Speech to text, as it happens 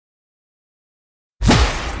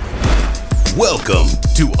Welcome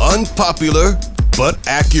to Unpopular but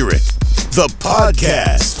Accurate, the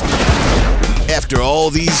podcast. After all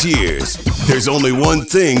these years, there's only one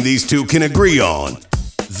thing these two can agree on.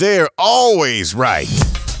 They're always right.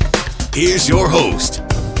 Here's your host,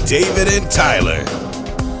 David and Tyler.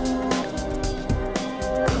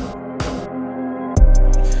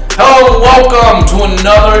 Hello and welcome to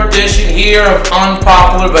another edition here of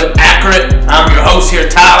Unpopular but Accurate. I'm your host here,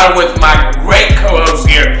 Tyler, with my great co-host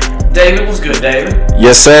here, David. What's good, David?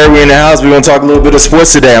 Yes, sir. We in the house. We're going to talk a little bit of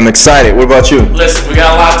sports today. I'm excited. What about you? Listen, we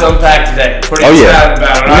got a lot to unpack today. Pretty excited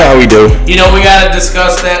about it, right? You know how we do. You know, we got to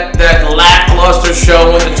discuss that lackluster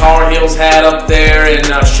show the Tar Heels had up there in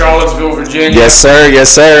Charlottesville, Virginia. Yes, sir. Yes,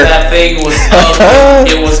 sir. That thing was ugly.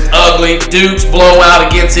 It was ugly. Duke's blowout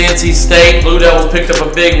against NC State. Blue Devils picked up a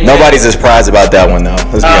big win. Nobody's as surprised about that one, though.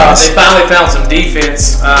 Let's be honest. They finally found some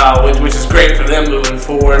defense, which is great for them moving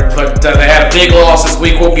forward. But they had a big loss this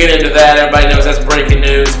week. We'll get into that. Everybody knows that's breaking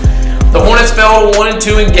news. The Hornets fell to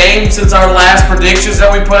 1-2 in games since our last predictions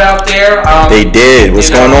that we put out there. They did.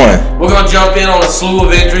 What's going on? We're going to jump in on a slew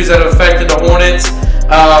of injuries that have affected the Hornets.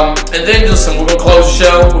 And then we're going to close the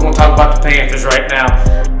show. We're going to talk about the Panthers right now.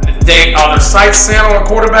 Their sights set on a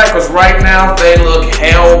quarterback because right now they look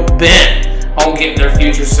hell-bent on getting their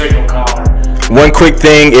future signal caller. One quick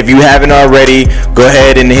thing, if you haven't already, go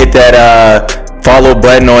ahead and hit that follow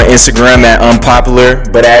button on Instagram at Unpopular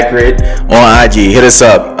but Accurate on IG. Hit us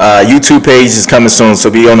up. YouTube page is coming soon, so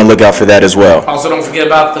be on the lookout for that as well. Also, don't forget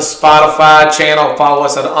about the Spotify channel. Follow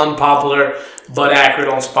us at Unpopular but Accurate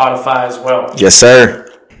on Spotify as well. Yes, sir.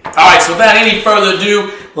 All right, so without any further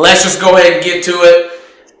ado, let's just go ahead and get to it.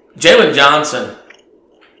 Jalen Johnson,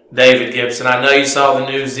 David Gibson. I know you saw the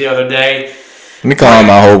news the other day. Let me call him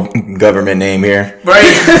my whole government name here.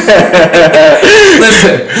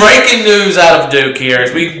 Listen, breaking news out of Duke here.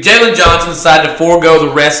 Jalen Johnson decided to forego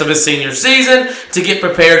the rest of his senior season to get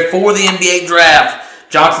prepared for the NBA draft.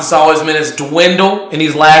 Johnson saw his minutes dwindle in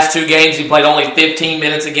these last two games. He played only 15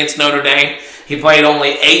 minutes against Notre Dame. He played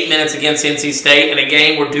only 8 minutes against NC State in a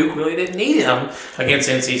game where Duke really didn't need him against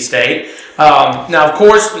NC State. Now, of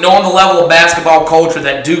course, knowing the level of basketball culture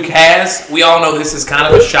that Duke has, we all know this is kind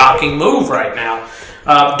of a shocking move right now.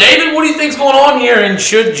 David, what do you think's going on here, and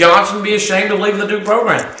should Johnson be ashamed of leaving the Duke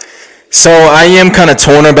program? So I am kind of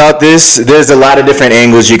torn about this. There's a lot of different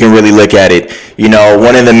angles you can really look at it. You know,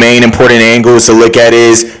 one of the main important angles to look at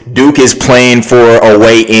is Duke is playing for a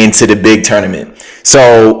way into the big tournament.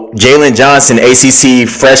 So Jalen Johnson, ACC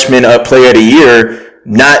Freshman Player of the Year,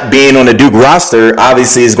 not being on the Duke roster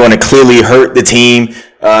obviously is going to clearly hurt the team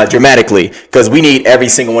dramatically, because we need every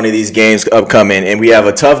single one of these games upcoming, and we have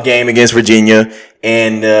a tough game against Virginia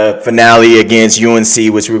and the finale against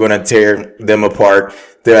UNC, which we're going to tear them apart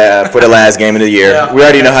for the last game of the year. Yeah. We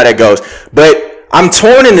already know how that goes. But I'm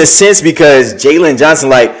torn in the sense because Jalen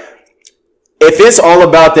Johnson, if it's all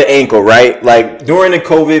about the ankle, right? Like during the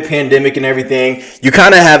COVID pandemic and everything, you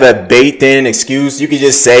kind of have a baked-in excuse. You could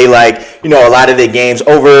just say a lot of the games,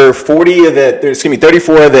 over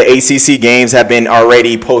 34 of the ACC games have been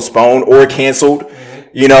already postponed or canceled,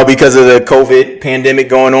 because of the COVID pandemic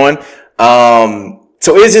going on.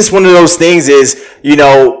 So it's just one of those things is,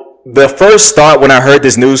 the first thought when I heard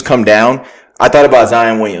this news come down, I thought about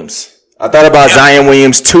Zion Williams. Zion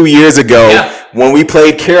Williams 2 years ago when we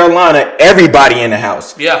played Carolina, everybody in the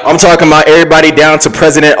house. Yeah. I'm talking about everybody down to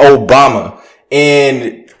President Obama.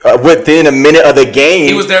 And within a minute of the game,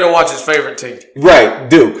 he was there to watch his favorite team. Right,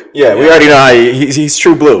 Duke. Yeah, we already know how he's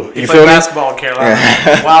true blue. He played basketball in Carolina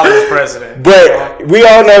while he was president. But we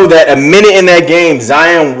all know that a minute in that game,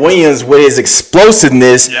 Zion Williams, with his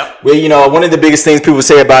explosiveness, where, one of the biggest things people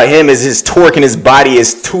say about him is his torque in his body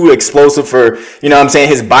is too explosive for,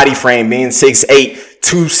 his body frame being 6'8",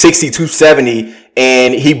 260, 270,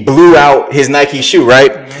 and he blew out his Nike shoe,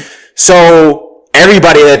 right? Mm-hmm. So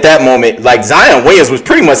everybody at that moment, Zion Williams was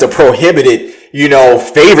pretty much a prohibited,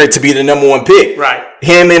 favorite to be the number one pick. Right.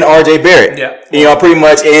 Him and RJ Barrett. Yeah. Pretty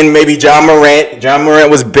much, and maybe John Morant. John Morant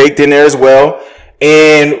was baked in there as well.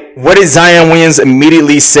 And what did Zion Williams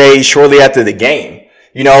immediately say shortly after the game?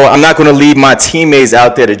 I'm not going to leave my teammates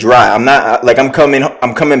out there to dry. I'm not I'm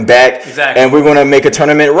coming back. Exactly. And we're going to make a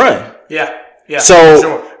tournament run. Yeah. Yeah.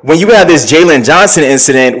 So when you have this Jalen Johnson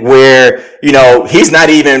incident where, he's not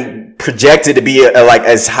even projected to be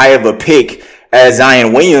as high of a pick as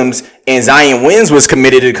Zion Williams, and Zion Williams was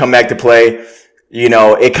committed to come back to play,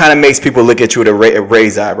 it kind of makes people look at you with a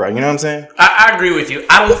raised eyebrow. You know what I'm saying? I agree with you.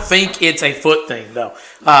 I don't think it's a foot thing, though.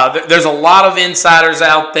 There's a lot of insiders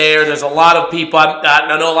out there. There's a lot of people. I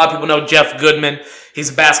know a lot of people know Jeff Goodman. He's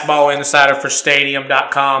a basketball insider for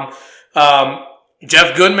Stadium.com.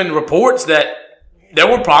 Jeff Goodman reports that there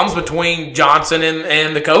were problems between Johnson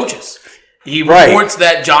and the coaches. He reports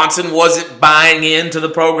that Johnson wasn't buying into the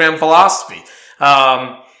program philosophy.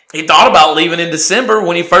 He thought about leaving in December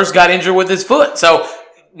when he first got injured with his foot. So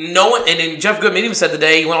no one, and then Jeff Goodman even said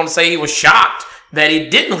today, he went on to say he was shocked that he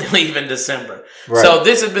didn't leave in December. Right. So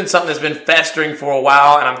this has been something that's been festering for a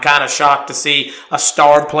while, and I'm kind of shocked to see a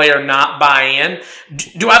star player not buy in.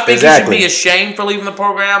 Do I think he should be ashamed for leaving the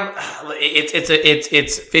program?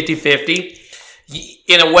 It's 50-50.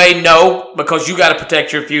 In a way, no, because you got to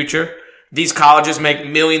protect your future. These colleges make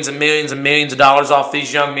millions and millions and millions of dollars off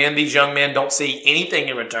these young men. These young men don't see anything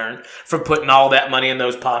in return for putting all that money in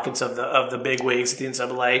those pockets of the big wigs at the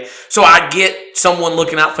NCAA. So I get someone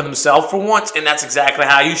looking out for themselves for once, and that's exactly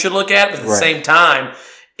how you should look at it. But at the same time,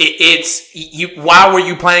 why were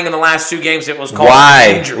you playing in the last 2 games? It was called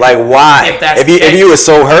injury. Like, why? If you were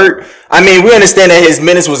so hurt, I mean, we understand that his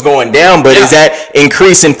minutes was going down, but is that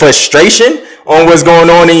increasing frustration on what's going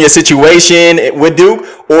on in your situation with Duke,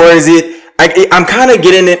 or is it? I'm kind of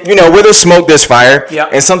getting it, where there's smoke, there's fire. Yep.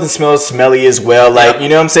 And something smells smelly as well. Like, you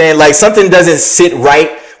know what I'm saying? Like, something doesn't sit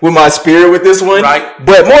right with my spirit with this one. Right.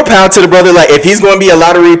 But more power to the brother. Like, if he's going to be a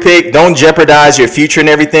lottery pick, don't jeopardize your future and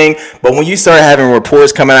everything. But when you start having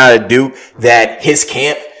reports coming out of Duke that his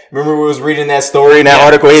camp, remember we was reading that story in that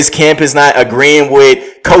article, his camp is not agreeing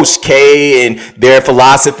with Coach K and their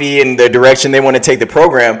philosophy and the direction they want to take the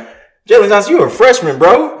program. Jalen Johnson, you're a freshman,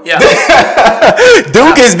 bro. Yeah.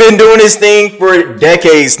 Duke has been doing this thing for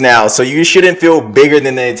decades now, so you shouldn't feel bigger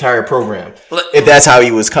than the entire program if that's how he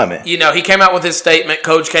was coming. He came out with his statement.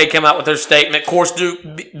 Coach K came out with their statement. Of course, Duke,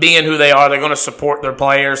 being who they are, they're going to support their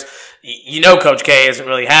players. Coach K isn't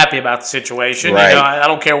really happy about the situation. Right. I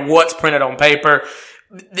don't care what's printed on paper.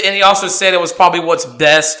 And he also said it was probably what's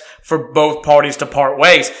best for both parties to part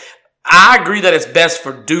ways. I agree that it's best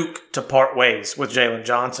for Duke to part ways with Jalen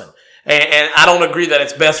Johnson. And I don't agree that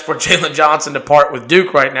it's best for Jalen Johnson to part with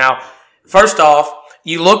Duke right now. First off,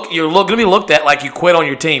 you're going to be looked at like you quit on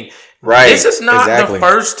your team. Right. This is not the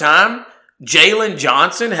first time Jalen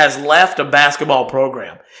Johnson has left a basketball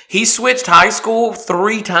program. He switched high school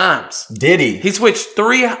 3 times. Did he? He switched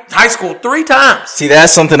high school 3 times. See,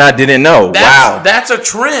 that's something I didn't know. Wow. That's a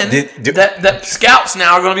trend that scouts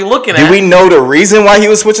now are going to be looking at. Do we know the reason why he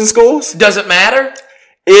was switching schools? Does it matter?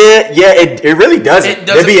 It really doesn't.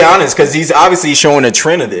 To be honest, because he's obviously showing a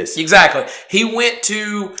trend of this. Exactly. He went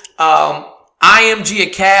to IMG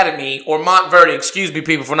Academy or Montverde. Excuse me,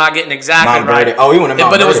 people, for not getting exactly right. Oh, he went to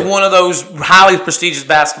Montverde. But it was one of those highly prestigious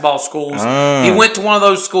basketball schools. He went to one of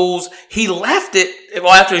those schools. He left it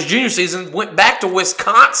after his junior season, went back to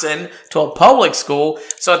Wisconsin to a public school.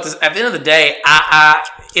 So at the end of the day,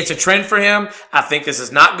 it's a trend for him. I think this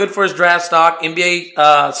is not good for his draft stock.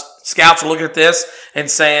 NBA scouts are looking at this and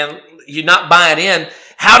saying, you're not buying in.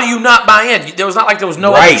 How do you not buy in? There was not like there was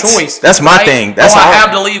no other choice. That's my thing. That's I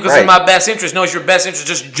have to leave because it's in my best interest. No, it's your best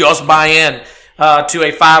interest. Just buy in to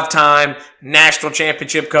a 5-time national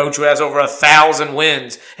championship coach who has over 1,000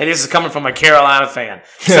 wins. And this is coming from a Carolina fan.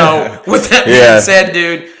 So with that being said,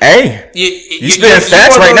 dude. Hey, you spitting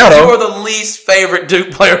facts right now, though. You are the least favorite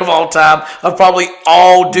Duke player of all time of probably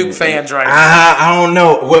all Duke fans right now. I don't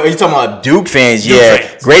know. What are you talking about? Duke fans?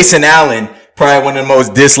 Fans. Grayson Allen. Probably one of the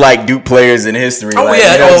most disliked Duke players in history. Oh,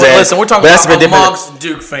 listen, we're talking about amongst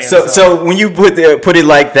Duke fans. So when you put it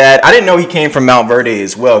like that, I didn't know he came from Mount Verde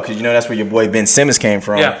as well, because that's where your boy Ben Simmons came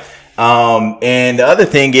from. Yeah. And the other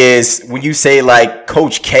thing is, when you say like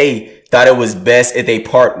Coach K thought it was best if they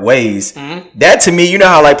part ways, that to me,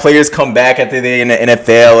 how like players come back after they're in the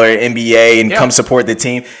NFL or NBA and come support the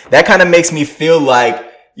team, that kind of makes me feel like,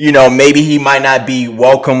 maybe he might not be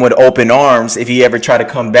welcome with open arms if he ever try to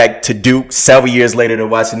come back to Duke several years later to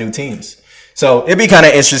watch the new teams. So it'd be kind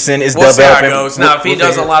of interesting. We'll see how it goes. Now, if he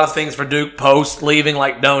does a lot of things for Duke post leaving,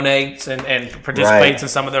 like donates and participates in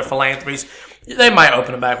some of their philanthropies, they might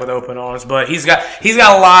open him back with open arms. But he's got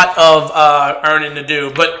a lot of earning to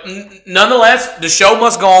do. But nonetheless, the show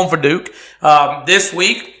must go on for Duke. This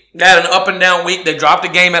week, they had an up and down week. They dropped a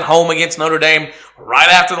game at home against Notre Dame right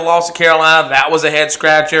after the loss to Carolina. That was a head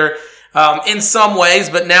scratcher in some ways,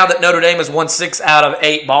 but now that Notre Dame has won 6 out of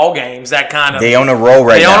 8 ball games, that kind of... They on a roll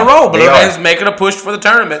right now. They on a roll, but Notre Dame's making a push for the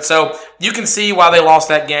tournament. So you can see why they lost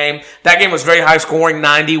that game. That game was very high scoring,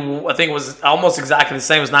 90, I think it was almost exactly the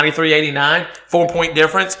same. It was 93-89, 4-point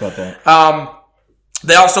difference. About that.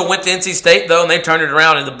 They also went to NC State, though, and they turned it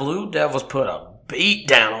around, and the Blue Devils put a beat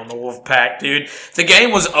down on the Wolfpack, dude. The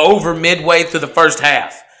game was over midway through the first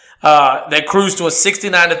half. They cruised to a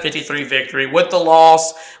 69-53 victory. With the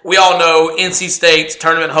loss, we all know NC State's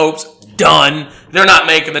tournament hopes done. They're not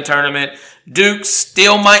making the tournament. Duke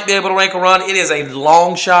still might be able to make a run. It is a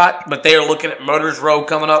long shot, but they are looking at Murder's Row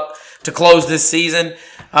coming up to close this season.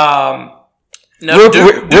 Duke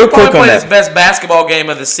probably played his best basketball game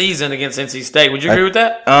of the season against NC State. Would you agree with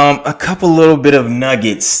that? A couple little bit of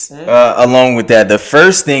nuggets along with that. The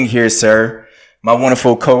first thing here, sir, my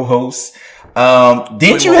wonderful co-host,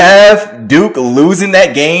 didn't you have Duke losing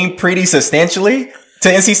that game pretty substantially to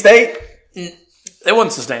NC State? It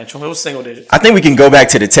wasn't substantial. It was single digit. I think we can go back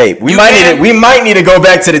to the tape. We might need to go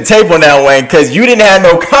back to the tape on that one because you didn't have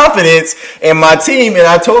no confidence in my team, and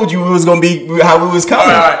I told you it was going to be how we was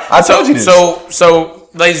coming. All right. I told you this. So,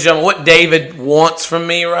 ladies and gentlemen, what David wants from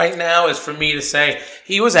me right now is for me to say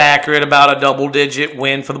he was accurate about a double-digit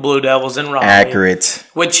win for the Blue Devils in Raleigh. Accurate.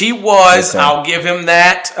 Which he was. Yes, I'll give him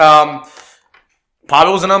that.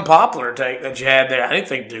 Probably was an unpopular take that you had there. I didn't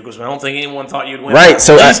think Duke was. I don't think anyone thought you'd win. Right.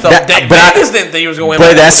 So Vegas didn't think he was going to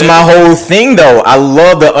win. But that's my whole thing, though. I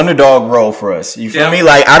love the underdog role for us. You feel me?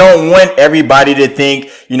 Like I don't want everybody to think,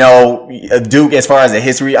 Duke as far as the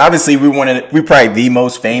history. Obviously, we're probably the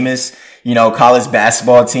most famous, college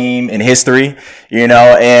basketball team in history. So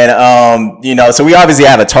we obviously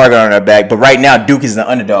have a target on our back. But right now, Duke is the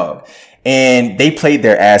underdog. And they played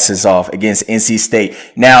their asses off against NC State.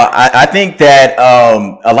 Now, I think that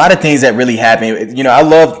a lot of things that really happened, I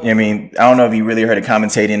don't know if you really heard of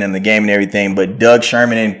commentating in the game and everything, but Doug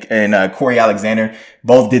Sherman and Corey Alexander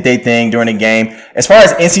both did their thing during the game. As far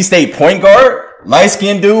as NC State point guard,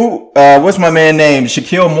 light-skinned dude, what's my man name?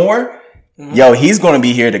 Shaquille Moore? Mm-hmm. Yo, he's going to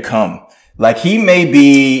be here to come. Like, he may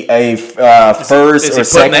be a first or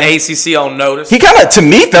second. Putting the ACC on notice? He kind of, to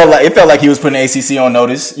me, felt like he was putting the ACC on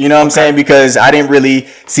notice. You know what I'm saying? Because I didn't really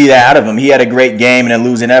see that out of him. He had a great game and a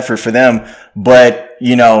losing effort for them. But,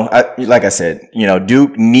 like I said,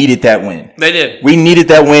 Duke needed that win. They did. We needed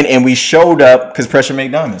that win, and we showed up because pressure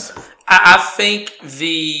made diamonds. I think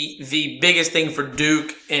the biggest thing for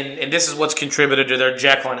Duke, and this is what's contributed to their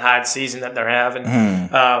Jekyll and Hyde season that they're having.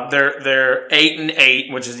 They're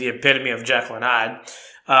 8-8, which is the epitome of Jekyll and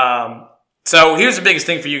Hyde. So here's the biggest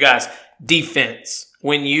thing for you guys: defense.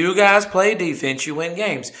 When you guys play defense, you win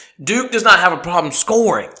games. Duke does not have a problem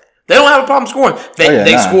scoring. They don't have a problem scoring.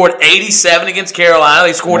 They scored 87 against Carolina.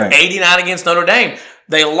 They scored 89 against Notre Dame.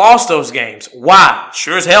 They lost those games. Why?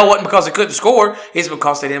 Sure as hell wasn't because they couldn't score. It's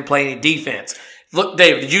because they didn't play any defense. Look,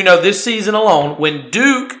 David, did you know this season alone, when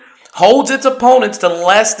Duke holds its opponents to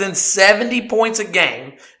less than 70 points a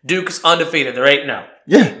game, Duke is undefeated. They're 8-0.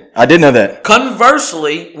 Yeah, I did know that.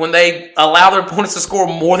 Conversely, when they allow their opponents to score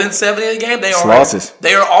more than 70 in a game, they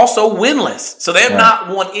are also winless. So they have not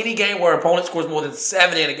won any game where an opponent scores more than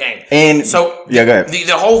 70 in a game. And so go ahead.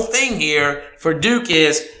 The whole thing here for Duke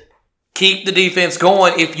is keep the defense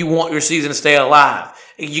going if you want your season to stay alive.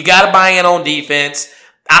 You got to buy in on defense.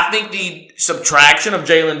 I think the subtraction of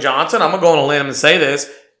Jalen Johnson, I'm going to go on a limb and say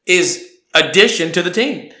this, is addition to the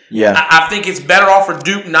team. Yeah. I think it's better off for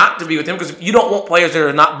Duke not to be with him because you don't want players that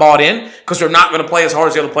are not bought in because they're not going to play as hard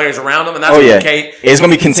as the other players around them. And that's it's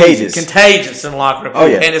going to be contagious. Contagious in the locker room.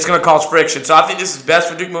 And it's going to cause friction. So I think this is best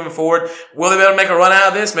for Duke moving forward. Will they be able to make a run out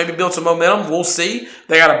of this? Maybe build some momentum? We'll see.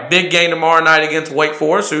 They got a big game tomorrow night against Wake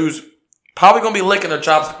Forest, who's probably going to be licking their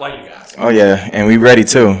chops to play you guys. Oh, yeah. And we ready,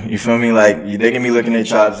 too. You feel me? Like, they going to be licking their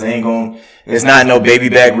chops. They ain't going to... It's not no baby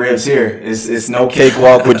back ribs here. It's no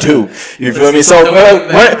cakewalk with Duke. You feel me? So,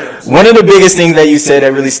 one of the biggest things that you said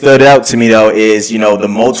that really stood out to me, though, is, the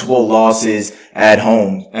multiple losses at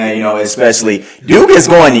home. And, especially Duke has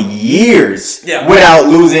gone years without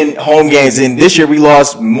losing home games. And this year we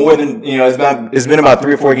lost more than, it's been about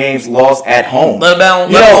 3 or 4 games lost at home. Let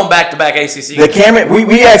alone back-to-back ACC. The Cameron,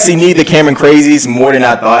 we actually need the Cameron Crazies more than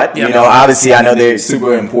I thought. Yep. Obviously I know they're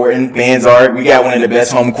super important. Fans are. We got one of the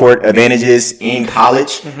best home court advantages in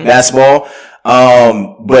college basketball.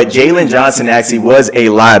 But Jalen Johnson actually was a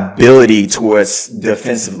liability to us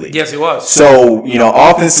defensively. Yes, he was. So,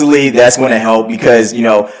 offensively, that's going to help because,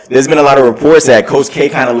 there's been a lot of reports that Coach K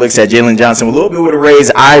kind of looks at Jalen Johnson a little bit with a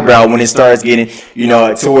raised eyebrow when it starts getting,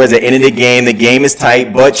 towards the end of the game is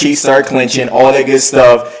tight, butt cheeks start clenching, all that good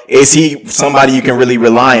stuff. Is he somebody you can really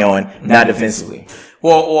rely on, not defensively?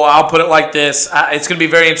 Well, I'll put it like this. It's going to be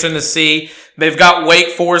very interesting to see. They've got Wake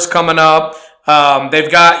Forest coming up.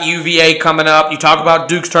 They've got UVA coming up. You talk about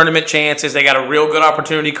Duke's tournament chances. They got a real good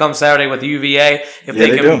opportunity come Saturday with UVA. If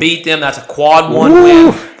they can beat them, that's a quad 1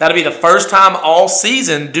 win. That'll be the first time all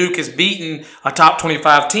season Duke has beaten a top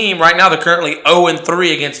 25 team. Right now, they're currently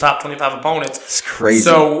 0-3 against top 25 opponents. It's crazy.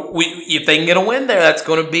 So if they can get a win there, that's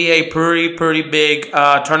going to be a pretty big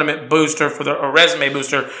tournament booster or resume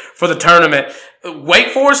booster for the tournament. Wake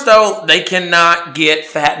Forest, though, they cannot get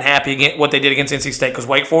fat and happy against what they did against NC State because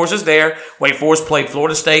Wake Forest is there. Wake Forest played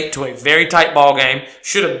Florida State to a very tight ball game.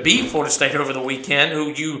 Should have beat Florida State over the weekend,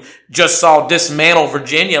 who you just saw dismantle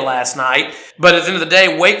Virginia last night. But at the end of the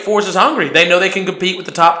day, Wake Forest is hungry. They know they can compete with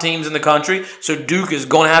the top teams in the country. So Duke is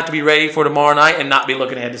going to have to be ready for tomorrow night and not be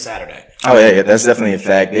looking ahead to Saturday. Oh, yeah, that's definitely a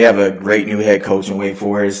fact. They have a great new head coach in Wake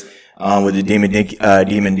Forest. With the Demon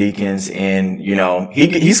Deacons, and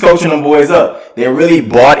he's coaching them boys up. They're really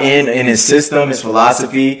bought in his system, his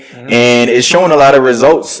philosophy, and it's showing a lot of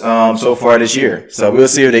results so far this year. So we'll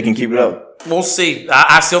see if they can keep it up. We'll see.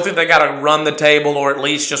 I still think they got to run the table or at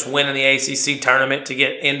least just win in the ACC tournament to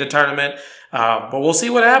get into tournament. But we'll see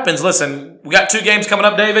what happens. Listen, we got 2 games coming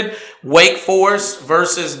up, David. Wake Forest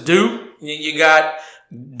versus Duke. You got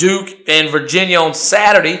Duke and Virginia on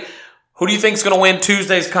Saturday. Who do you think is going to win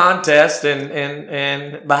Tuesday's contest,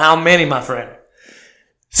 and by how many, my friend?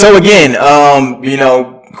 So again,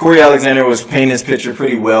 Corey Alexander was painting this picture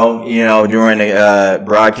pretty well, during the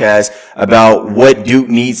broadcast about what Duke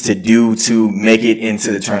needs to do to make it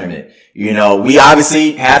into the tournament. We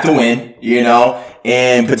obviously have to win,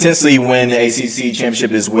 and potentially win the ACC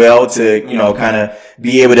championship as well to, kind of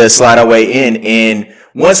be able to slide our way in. And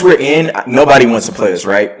once we're in, nobody wants to play us,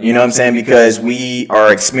 right? You know what I'm saying? Because we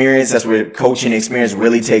are experienced. That's where coaching experience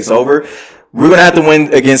really takes over. We're going to have to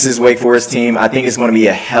win against this Wake Forest team. I think it's going to be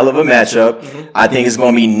a hell of a matchup. Mm-hmm. I think it's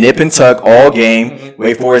going to be nip and tuck all game. Mm-hmm.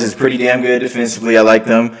 Wake Forest is pretty damn good defensively. I like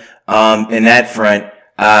them in that front.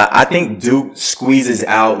 I think Duke squeezes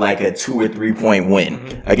out like a 2 or 3 point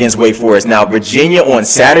win against Wake Forest. Now, Virginia on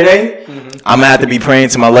Saturday, I'm going to have to be praying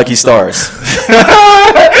to my lucky stars.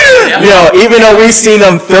 Even though we've seen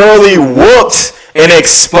them thoroughly whooped and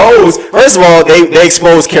exposed. First of all, they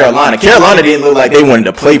exposed Carolina. Carolina didn't look like they wanted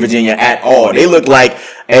to play Virginia at all. They looked like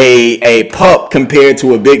a pup compared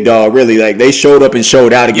to a big dog, really. Like, they showed up and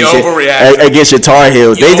showed out against your Tar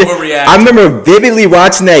Heels. I remember vividly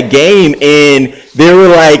watching that game, and they were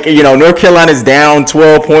like, North Carolina's down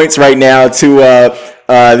 12 points right now to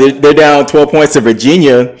they're down 12 points to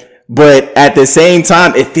Virginia. But at the same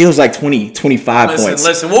time, it feels like 25 points.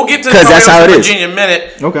 Listen, we'll get to the Virginia in a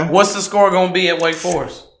minute. Okay. What's the score going to be at Wake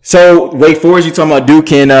Forest? So, Wake Forest, you're talking about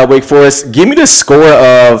Duke and Wake Forest. Give me the score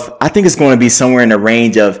of, I think it's going to be somewhere in the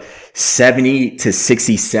range of 70 to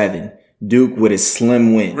 67. Duke with a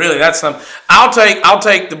slim win. Really, that's some. I'll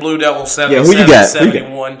take the Blue Devils 71.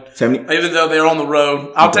 70? Even though they're on the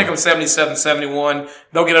road, I'll take them 77-71.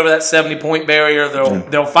 They'll get over that 70-point barrier.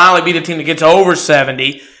 They'll finally beat a team that gets over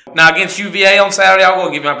 70. Now, against UVA on Saturday, I'll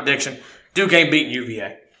go give my prediction. Duke ain't beating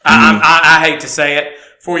UVA. I hate to say it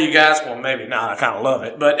for you guys. Well, maybe not. I kind of love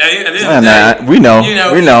it. But at the end of the day, we know.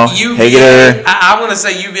 UVA, I want to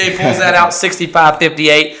say UVA pulls that out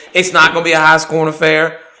 65-58. It's not going to be a high-scoring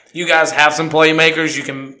affair. You guys have some playmakers. You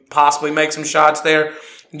can possibly make some shots there.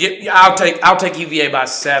 I'll take UVA by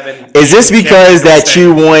 7. Is this because that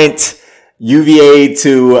you want UVA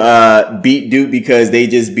to beat Duke because they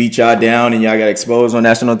just beat y'all down and y'all got exposed on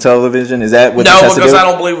national television? Is that what this has to do? No, because I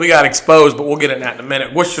don't believe we got exposed, but we'll get into that in a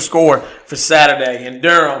minute. What's your score for Saturday in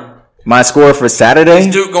Durham? My score for Saturday?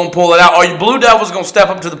 Is Duke going to pull it out? Are your Blue Devils going to step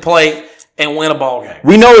up to the plate and win a ball game?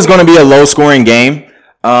 We know it's going to be a low-scoring game.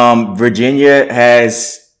 Virginia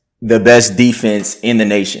has the best defense in the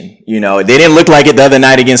nation. They didn't look like it the other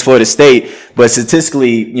night against Florida State, but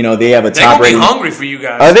statistically, they have a top rating. They're going to be hungry for you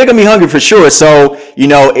guys. They're going to be hungry for sure. So,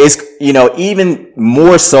 it's, even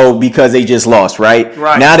more so because they just lost, right?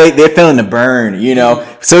 Right. Now they're feeling the burn,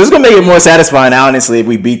 So it's going to make it more satisfying, honestly, if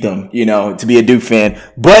we beat them, to be a Duke fan.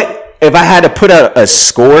 But if I had to put a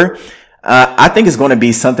score, I think it's going to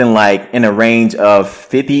be something like in a range of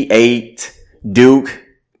 58 Duke,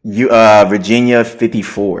 Virginia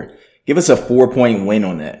 54. Give us a 4-point win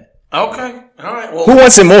on that. Okay. All right. Well, who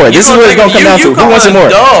wants it more? This is what it's going to come down to. Who wants it more?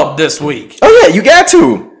 Dub this week. Oh, yeah. You got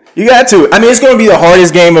to. I mean, it's going to be the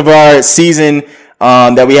hardest game of our season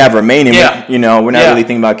that we have remaining. Yeah. We're not really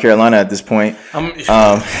thinking about Carolina at this point. I'm going to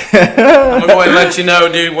go ahead and let you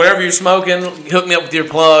know, dude. Whatever you're smoking, hook me up with your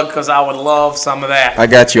plug because I would love some of that. I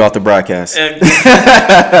got you off the broadcast. Moving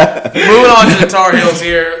on to the Tar Heels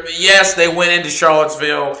here. Yes, they went into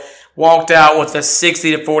Charlottesville. Walked out with a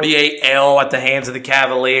 60-48 L at the hands of the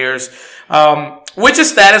Cavaliers, which is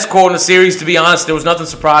status quo in the series. To be honest, there was nothing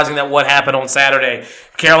surprising that what happened on Saturday.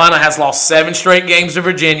 Carolina has lost 7 straight games to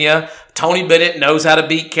Virginia. Tony Bennett knows how to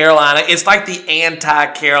beat Carolina. It's like the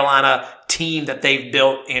anti-Carolina team that they've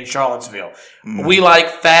built in Charlottesville. We like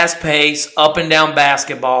fast pace, up and down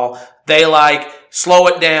basketball. They like slow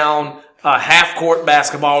it down, half court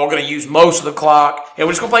basketball. We're going to use most of the clock, and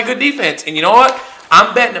we're just going to play good defense. And you know what?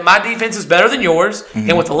 I'm betting that my defense is better than yours,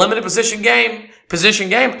 and with a limited position game,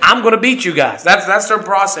 I'm going to beat you guys. That's their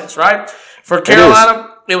process, right? For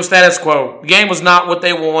Carolina, it was status quo. The game was not what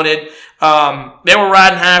they wanted. They were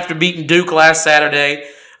riding high after beating Duke last Saturday.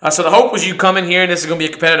 So the hope was you come in here and this is going to be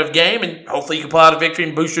a competitive game, and hopefully you can pull out a victory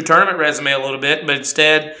and boost your tournament resume a little bit. But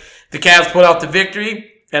instead, the Cavs put out the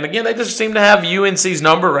victory. And again, they just seem to have UNC's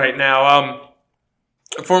number right now.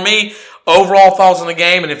 For me, overall thoughts on the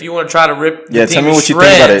game, and if you want to try to rip the team tell me what you shreds,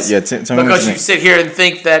 think about it. Yeah, tell me because what you you sit here and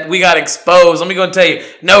think that we got exposed. Let me go and tell you,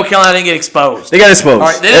 no, Carolina didn't get exposed. They got exposed.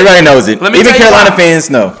 Right, everybody knows it. Even Carolina fans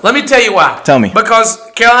know. Let me tell you why. Tell me. Because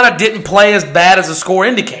Carolina didn't play as bad as the score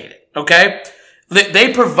indicated, okay?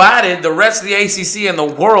 They provided the rest of the ACC and the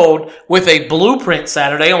world with a blueprint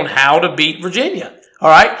Saturday on how to beat Virginia. All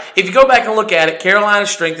right? If you go back and look at it, Carolina's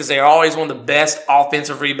strength is they are always one of the best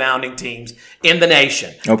offensive rebounding teams in the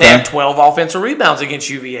nation. Okay. They had 12 offensive rebounds against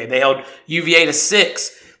UVA. They held UVA to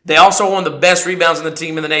 6. They also won the best rebounds in the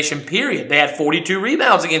team in the nation, period. They had 42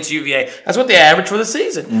 rebounds against UVA. That's what they averaged for the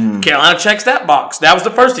season. Carolina checks that box. That was the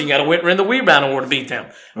first thing. You got to win the rebound award to beat them.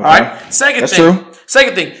 All right? Second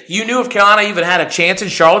thing, you knew if Carolina even had a chance in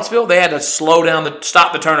Charlottesville, they had to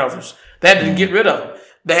stop the turnovers. They had to get rid of them.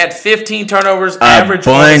 They had 15 turnovers average. A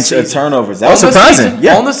bunch of turnovers. That was surprising.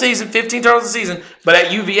 On the season, 15 turnovers a season. But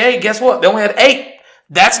at UVA, guess what? They only had 8.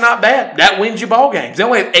 That's not bad. That wins you ball games. They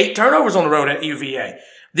only had 8 turnovers on the road at UVA.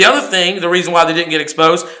 The other thing, the reason why they didn't get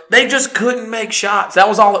exposed, they just couldn't make shots. That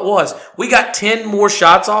was all it was. We got 10 more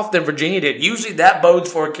shots off than Virginia did. Usually that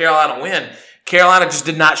bodes for a Carolina win. Carolina just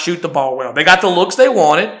did not shoot the ball well. They got the looks they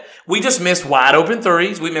wanted. We just missed wide open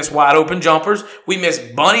threes. We missed wide open jumpers. We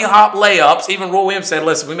missed bunny hop layups. Even Roy Williams said,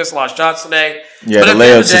 listen, we missed a lot of shots today. Yeah, but the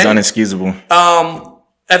layups is inexcusable.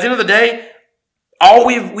 At the end of the day, all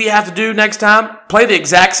we have to do next time, play the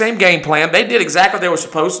exact same game plan. They did exactly what they were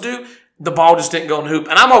supposed to do. The ball just didn't go in the hoop.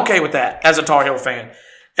 And I'm okay with that as a Tar Heel fan.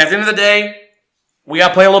 At the end of the day, we got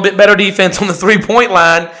to play a little bit better defense on the three-point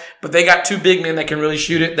line, but they got 2 big men that can really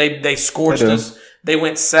shoot it. They scorched us. They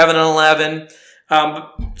went 7-11.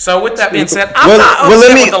 So with that being said, I'm not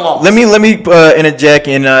upset with the loss. Let me interject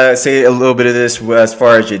and say a little bit of this as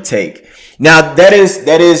far as your take. Now that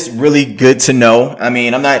is really good to know. I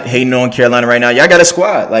mean, I'm not hating on Carolina right now. Y'all got a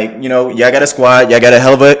squad, y'all got a squad. Y'all got a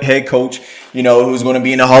hell of a head coach, who's going to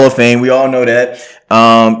be in the Hall of Fame. We all know that. So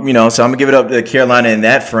I'm gonna give it up to Carolina in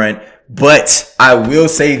that front. But I will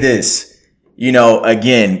say this.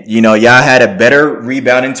 Again, y'all had a better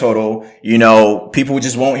rebounding total. People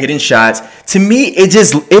just won't hitting shots. To me,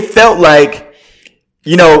 it felt like,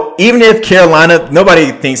 even if Carolina,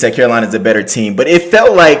 nobody thinks that Carolina's a better team, but it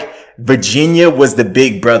felt like Virginia was the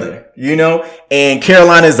big brother, and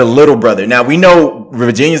Carolina is the little brother. Now we know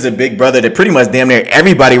Virginia's a big brother to pretty much damn near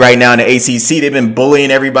everybody right now in the ACC. They've been bullying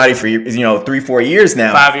everybody for 3-4 years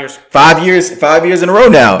now. 5 years. 5 years in a row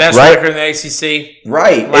now. Best right? record in the ACC.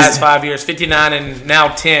 Right. Last 5 years, 59 and now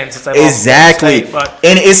 10 since they lost Exactly. State, but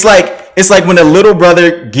and it's like when the little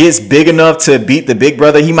brother gets big enough to beat the big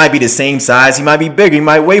brother, he might be the same size, he might be bigger, he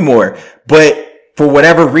might weigh more, but for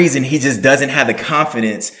whatever reason, he just doesn't have the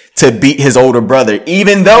confidence to beat his older brother,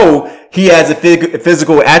 even though he has the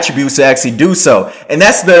physical attributes to actually do so. And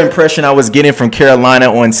that's the impression I was getting from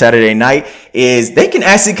Carolina on Saturday night, is they can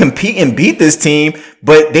actually compete and beat this team,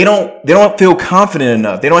 but they don't feel confident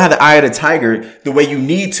enough. They don't have the eye of the tiger the way you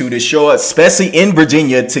need to show up, especially in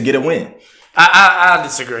Virginia, to get a win. I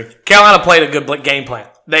disagree. Carolina played a good game plan.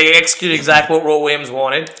 They executed exactly what Roy Williams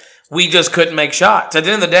wanted. We just couldn't make shots. At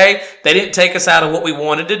the end of the day, they didn't take us out of what we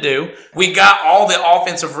wanted to do. We got all the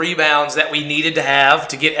offensive rebounds that we needed to have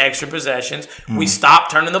to get extra possessions. We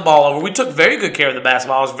stopped turning the ball over. We took very good care of the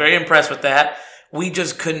basketball. I was very impressed with that. We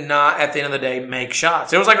just could not, at the end of the day, make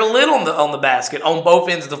shots. There was like a lid on the basket on both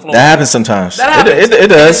ends of the floor. That happens sometimes. That happens. It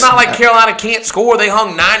does. It's not like Carolina can't score. They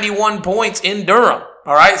hung 91 points in Durham.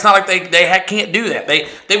 All right, it's not like they can't do that. They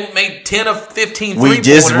made 10 of 15 3-pointers. We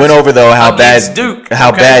just went over though how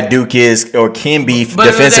bad Duke is or can be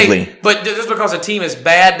defensively. But just because a team is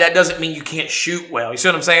bad, that doesn't mean you can't shoot well. You see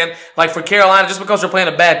what I'm saying? Like for Carolina, just because they're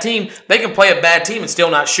playing a bad team, they can play a bad team and still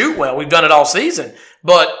not shoot well. We've done it all season,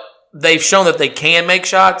 but they've shown that they can make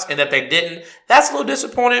shots and that they didn't. That's a little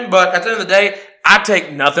disappointing, but at the end of the day, I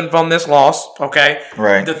take nothing from this loss, okay?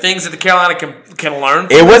 Right. The things that the Carolina can learn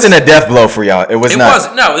from it wasn't a death blow for y'all. It wasn't.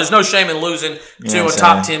 No, there's no shame in losing to a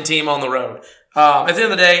top 10 team on the road. At the end of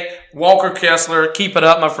the day, Walker Kessler, keep it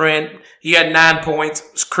up, my friend. He had 9 points.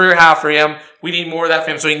 It's career high for him. We need more of that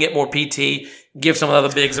for him so he can get more PT, give some of the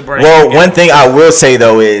other bigs a break. Well, one thing I will say,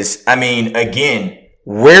 though, is, I mean, again,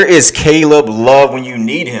 where is Caleb Love when you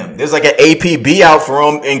need him? There's like an APB out for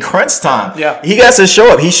him in crunch time. Yeah. He got to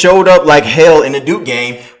show up. He showed up like hell in the Duke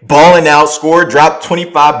game, balling out, scored, dropped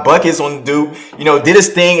 25 buckets on Duke, did his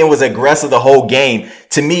thing and was aggressive the whole game.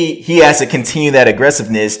 To me, he has to continue that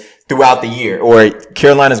aggressiveness throughout the year, or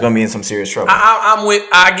Carolina's going to be in some serious trouble.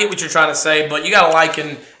 I get what you're trying to say, but you got to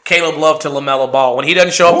liken Caleb Love to LaMelo Ball. When he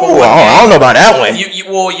doesn't show up for one game, I don't know about that one.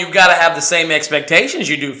 You've got to have the same expectations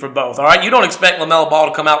you do for both, all right? You don't expect LaMelo Ball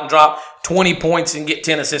to come out and drop 20 points and get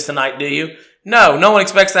 10 assists tonight, do you? No one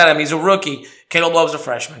expects that of him. He's a rookie. Caleb Love's a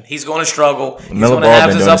freshman. He's going to struggle. He's going to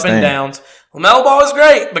have his up and downs. LaMelo Ball is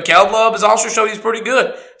great, but Caleb Love has also showed he's pretty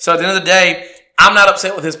good. So at the end of the day, I'm not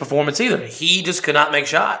upset with his performance either. He just could not make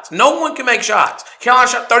shots. No one can make shots. Carolina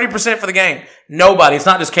shot 30% for the game. Nobody. It's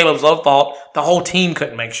not just Caleb Love's fault. The whole team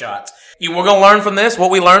couldn't make shots. We're going to learn from this. What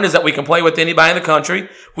we learned is that we can play with anybody in the country.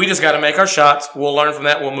 We just got to make our shots. We'll learn from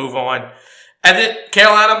that. We'll move on. And then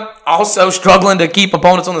Carolina also struggling to keep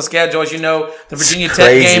opponents on the schedule. As you know, the Virginia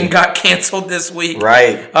Tech game got canceled this week.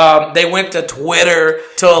 Right. They went to Twitter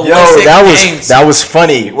to elicit games. That was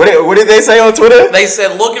funny. What did they say on Twitter? They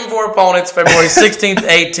said, looking for opponents February 16th,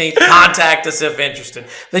 18th. Contact us if interested.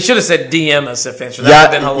 They should have said DM us if interested.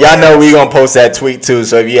 That would have been hilarious. Y'all know we're going to post that tweet too.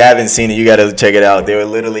 So if you haven't seen it, you got to check it out. They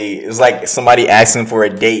were it was like somebody asking for a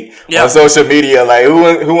date on social media. Like,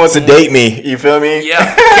 who wants to date me? You feel me?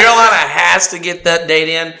 Yeah. Carolina has to get that date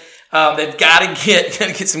in. They've got to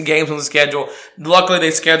get some games on the schedule. Luckily,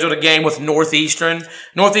 they scheduled a game with Northeastern.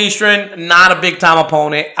 Northeastern, not a big-time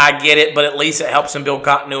opponent. I get it, but at least it helps them build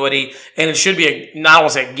continuity. And it should be not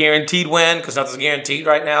want to say a guaranteed win, because nothing's guaranteed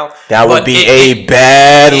right now. That would be a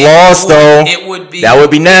bad loss, though. It would be. That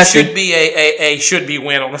would be nasty. It should be a should-be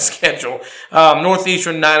win on the schedule.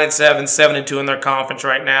 Northeastern 9-7, 7-2 in their conference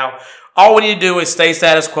right now. All we need to do is stay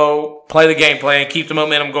status quo, play the game plan, keep the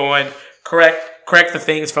momentum going, correct the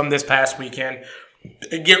things from this past weekend,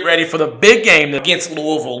 and get ready for the big game against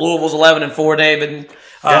Louisville. Louisville's 11-4, David.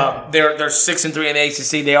 They're 6-3 in the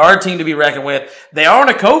ACC. They are a team to be reckoned with. They are on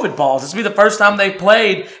a COVID pause. This will be the first time they've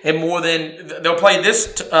played in they'll play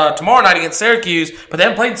this tomorrow night against Syracuse, but they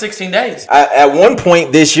haven't played in 16 days. At one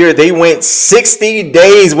point this year, they went 60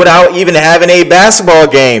 days without even having a basketball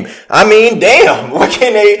game. I mean, damn, what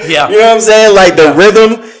can they? Yeah. You know what I'm saying? Like the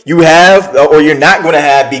rhythm you have, or you're not going to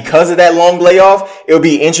have because of that long layoff. It'll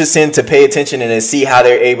be interesting to pay attention and to see how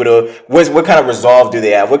they're able to. What kind of resolve do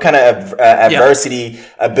they have? What kind of adversity?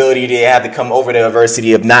 Ability they have to come over the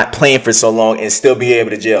adversity of not playing for so long and still be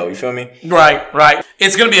able to gel. You feel me? Right.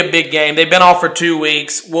 It's going to be a big game. They've been off for 2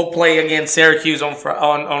 weeks. We'll play against Syracuse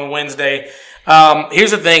on Wednesday.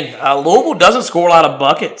 Here's the thing. Louisville doesn't score a lot of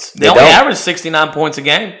buckets. They only average 69 points a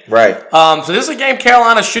game. Right. So this is a game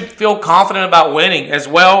Carolina should feel confident about winning as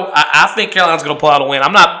well. I think Carolina's going to pull out a win.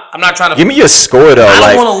 I'm not trying to give me your score though.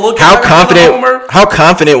 I don't want to look how at confident. How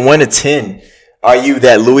confident 1 to 10 are you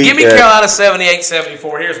that Louis? Give me Carolina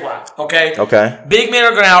 78-74. Here's why. Okay. Big men are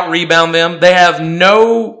going to out rebound them. They have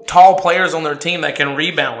no tall players on their team that can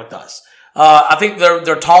rebound with us. I think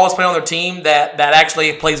their tallest player on their team that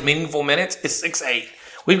actually plays meaningful minutes is 6'8".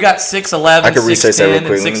 We've got 6'11", 6'10", and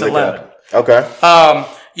 6'11". Okay.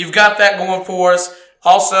 You've got that going for us.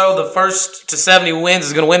 Also, the first to 70 wins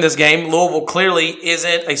is going to win this game. Louisville clearly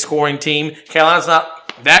isn't a scoring team. Carolina's not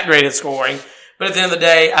that great at scoring. But at the end of the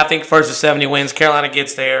day, I think first to 70 wins. Carolina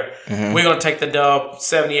gets there. Mm-hmm. We're going to take the dub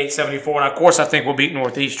 78-74. And, of course, I think we'll beat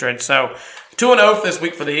Northeastern. So, 2-0 this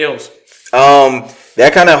week for the Heels.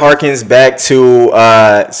 That kind of harkens back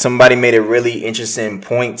to somebody made a really interesting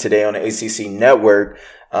point today on the ACC network.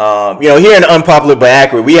 Here in Unpopular but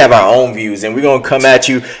Accurate, we have our own views, and we're going to come at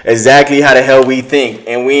you exactly how the hell we think,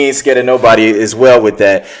 and we ain't scared of nobody as well with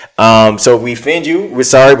that. So if we offend you, we're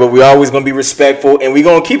sorry, but we're always going to be respectful, and we're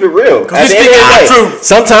going to keep it real. Because we speak our truth.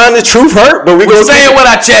 Sometimes the truth hurt, but we're going to say it with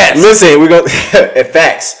our chest. Listen, we're going to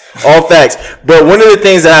facts. All facts. But one of the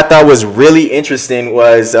things that I thought was really interesting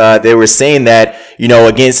was they were saying that,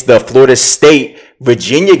 against the Florida State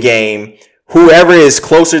Virginia game, whoever is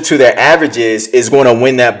closer to their averages is going to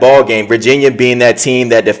win that ball game. Virginia being that team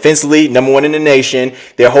that defensively, number 1 in the nation,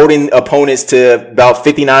 they're holding opponents to about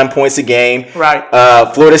 59 points a game.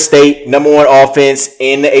 Right. Florida State, number 1 offense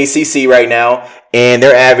in the ACC right now, and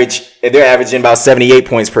they're averaging about 78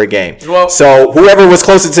 points per game. Well, so whoever was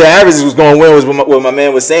closer to the averages was going to win was what my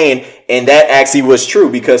man was saying, and that actually was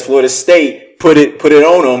true because Florida State put it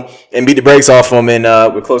on them and beat the brakes off them, and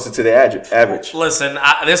we're closer to the average. Listen,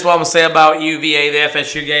 this is what I'm going to say about UVA, the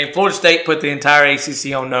FSU game. Florida State put the entire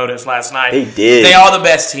ACC on notice last night. They did. They are the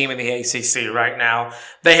best team in the ACC right now.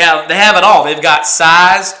 They have it all. They've got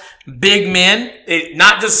sized big men.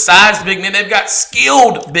 Not just sized big men. They've got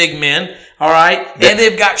skilled big men. All right, and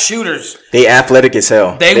they've got shooters. They athletic as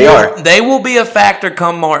hell. They are. They will be a factor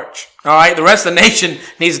come March. All right, the rest of the nation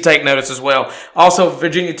needs to take notice as well. Also,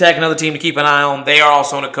 Virginia Tech, another team to keep an eye on. They are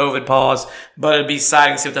also on a COVID pause, but it'd be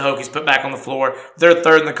exciting to see if the Hokies put back on the floor. They're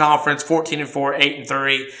third in the conference, 14-4,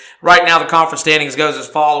 8-3. Right now, the conference standings goes as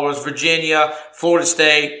follows: Virginia, Florida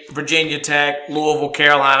State, Virginia Tech, Louisville,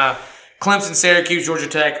 Carolina, Clemson, Syracuse, Georgia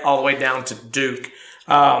Tech, all the way down to Duke.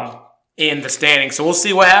 In the standings. So we'll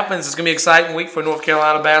see what happens. It's going to be an exciting week for North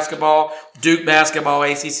Carolina basketball, Duke basketball,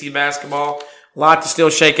 ACC basketball. A lot to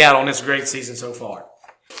still shake out on this great season so far.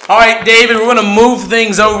 All right, David, we're going to move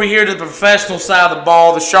things over here to the professional side of the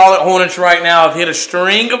ball. The Charlotte Hornets right now have hit a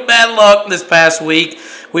string of bad luck this past week.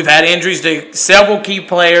 We've had injuries to several key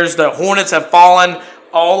players. The Hornets have fallen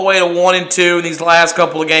all the way to 1-2 in these last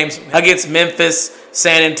couple of games against Memphis,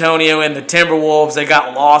 San Antonio, and the Timberwolves. They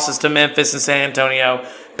got losses to Memphis and San Antonio.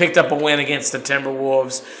 Picked up a win against the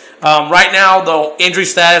Timberwolves. Right now, the injury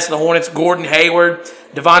status of the Hornets, Gordon Hayward,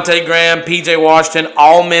 Devontae Graham, P.J. Washington,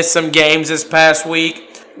 all missed some games this past week.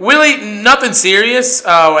 Really, nothing serious.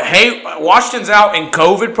 Washington's out in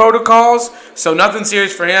COVID protocols, so nothing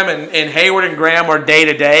serious for him, and Hayward and Graham are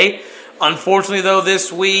day-to-day. Unfortunately, though,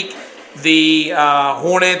 this week, the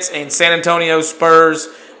Hornets and San Antonio Spurs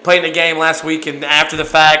played in a game last week, and after the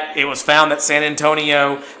fact, it was found that San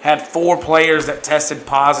Antonio had 4 players that tested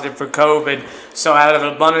positive for COVID. So out of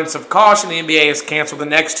an abundance of caution, the NBA has canceled the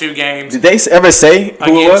next 2 games. Did they ever say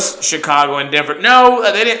who it was? Chicago and Denver. No,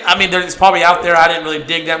 they didn't. I mean, it's probably out there. I didn't really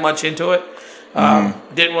dig that much into it.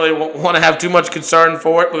 Didn't really want to have too much concern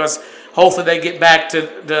for it because hopefully they get back to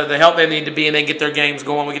the help they need to be and they get their games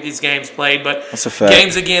going. We get these games played. But that's a fact.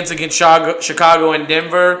 Games against Chicago and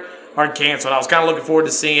Denver are canceled. I was kind of looking forward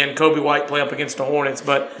to seeing Kobe White play up against the Hornets,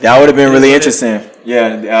 but that would have been really interesting.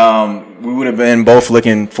 Yeah, we would have been both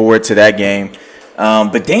looking forward to that game.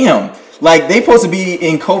 But damn, like they supposed to be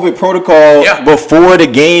in COVID protocol before the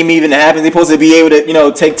game even happens. They supposed to be able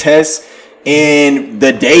to take tests, and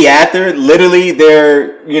the day after, literally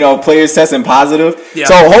their players testing positive. Yeah.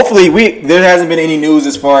 So hopefully there hasn't been any news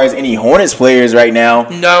as far as any Hornets players right now.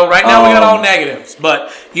 No, right now we got all negatives,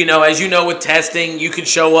 but. As you know, with testing, you can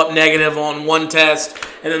show up negative on one test,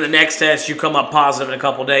 and then the next test you come up positive in a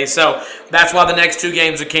couple days. So that's why the next 2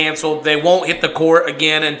 games are canceled. They won't hit the court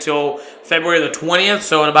again until February the 20th,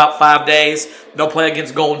 so in about 5 days. They'll play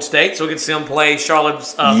against Golden State, so we can see them play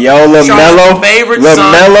Charlotte's favorite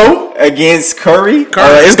son. Against Curry.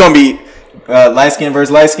 It's going to be light skin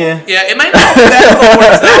versus light skin. Yeah, it may not be bad for the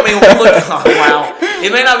Hornets, though.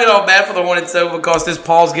 It may not be all bad for the Hornets, though, because this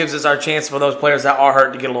pause gives us our chance for those players that are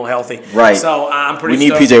hurt to get a little healthy. Right. So I'm pretty We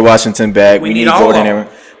need P.J. Washington back. We need Gordon Hayward.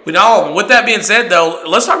 We need all of them. With that being said, though,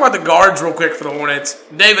 let's talk about the guards real quick for the Hornets.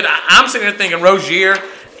 David, I'm sitting here thinking Rozier,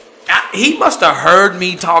 he must have heard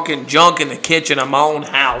me talking junk in the kitchen of my own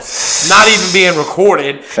house, not even being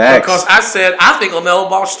recorded. Facts. Because I said, I think LaMelo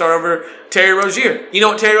Ball should start over Terry Rozier. You know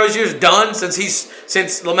what Terry Rozier's done since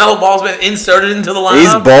LaMelo Ball's been inserted into the lineup?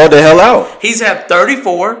 He's balled the hell out. He's had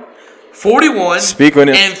 34, 41,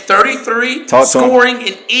 and 33 scoring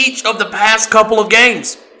in each of the past couple of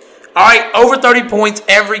games. All right, over 30 points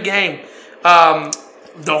every game. I'm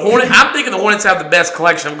thinking the Hornets have the best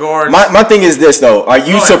collection of guards. My thing is this, though. Are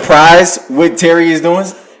you surprised what Terry is doing?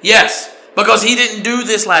 Yes, because he didn't do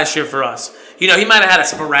this last year for us. He might have had a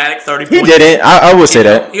sporadic 30 points. He didn't. I will say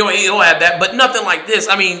that. He'll have that, but nothing like this.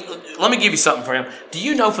 I mean, let me give you something for him. Do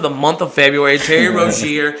you know for the month of February, Terry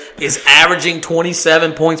Rozier is averaging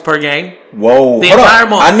 27 points per game? Whoa. The entire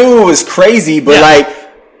month. I knew it was crazy, but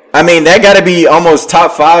that got to be almost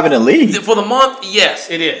top 5 in the league. For the month,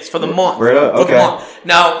 yes, it is. For the month. Really? Okay. For the month.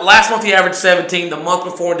 Now, last month he averaged 17. The month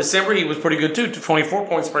before in December, he was pretty good too, 24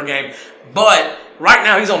 points per game. But right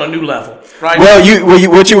now, he's on a new level. Right. Well,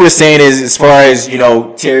 what you were saying is, as far as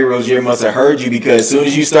Terry Rozier must have heard you, because as soon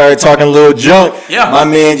as you started talking a little junk, my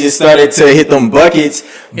man just started to hit them buckets.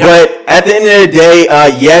 Yeah. But at the end of the day,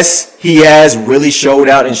 yes, he has really showed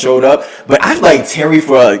out and showed up. But I've liked Terry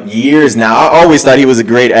for years now. I always thought he was a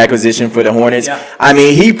great acquisition for the Hornets. Yeah. I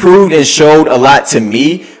mean, he proved and showed a lot to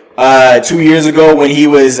me. 2 years ago when he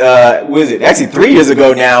was actually 3 years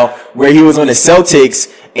ago now, where he was on the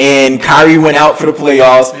Celtics and Kyrie went out for the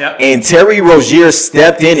playoffs, and Terry Rozier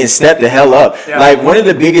stepped in and stepped the hell up. Like, one of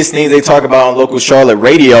the biggest things they talk about on local Charlotte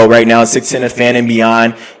radio right now, 610 The Fan and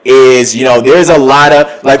beyond, is, there's a lot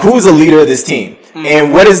of, like, who's the leader of this team?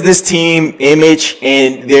 And what is this team image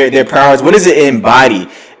and their powers? What does it embody?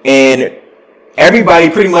 And everybody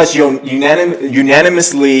pretty much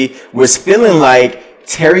unanimously was feeling like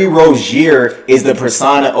Terry Rozier is the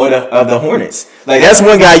persona of the Hornets. Like, that's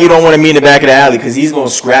one guy you don't want to meet in the back of the alley because he's going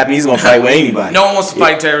to scrap and he's going to fight with anybody. No one wants to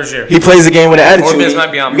fight Terry Rozier. He plays the game with an attitude. You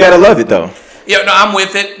got to love it, though. Yeah, no, I'm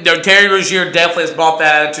with it. Terry Rozier definitely has brought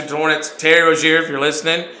that attitude to the Hornets. Terry Rozier, if you're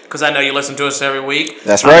listening, because I know you listen to us every week.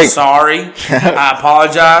 That's right. I'm sorry. I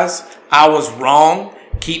apologize. I was wrong.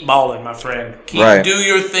 Keep balling, my friend. Do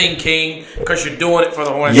your thing, King, because you're doing it for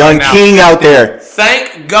the Hornets. Young right now. King out there.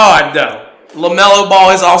 Thank God, though. LaMelo Ball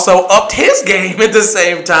has also upped his game at the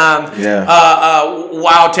same time.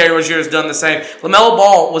 While Terry Rozier has done the same. LaMelo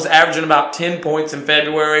Ball was averaging about 10 points in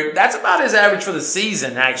February. That's about his average for the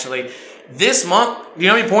season, actually. This month, you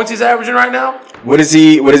know how many points he's averaging right now? What is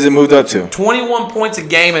it moved up to? 21 points a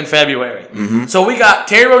game in February. So we got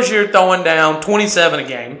Terry Rozier throwing down 27 a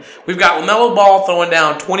game. We've got LaMelo Ball throwing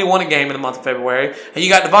down 21 a game in the month of February. And you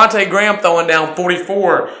got Devontae Graham throwing down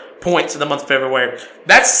 44 points in the month of February.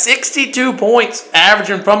 That's 62 points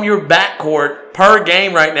averaging from your backcourt per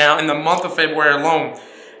game right now in the month of February alone.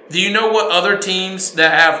 Do you know what other teams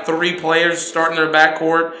that have 3 players starting their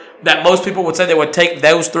backcourt that most people would say they would take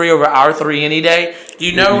those 3 over our 3 any day? Do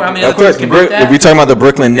you know how many other teams can beat that? We're talking about the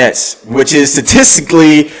Brooklyn Nets, which is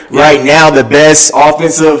statistically right now the best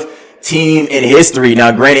offensive team in history.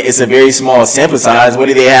 Now, granted, it's a very small sample size. What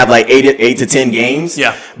do they have, like 8 to 10 games?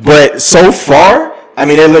 Yeah. But so far, I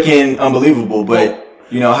mean, they're looking unbelievable. But,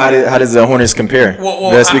 how does the Hornets compare? I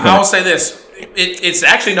will say this. It's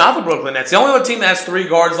actually not the Brooklyn Nets. The only other team that has 3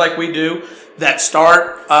 guards like we do that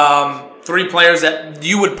start 3 players that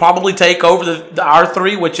you would probably take over our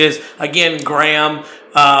 3, which is, again, Graham,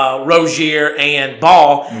 Rozier, and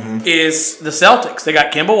Ball, is the Celtics. They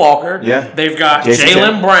got Kemba Walker. Yeah. They've got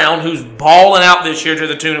Jalen Brown, who's balling out this year to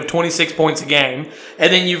the tune of 26 points a game.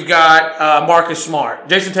 And then you've got Marcus Smart.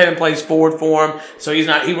 Jason Tatum plays forward for him, so he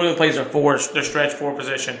really plays their stretch 4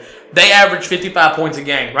 position. They average 55 points a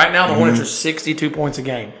game. Right now, the Hornets are 62 points a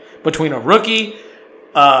game. Between a rookie,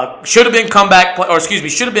 should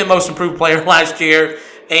have been most improved player last year,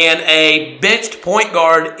 and a benched point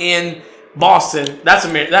guard in Boston.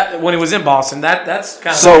 That when he was in Boston, that's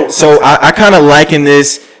kind of so I kind of liken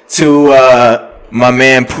this to my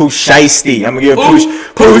man Pooh Shiesty. I'm gonna give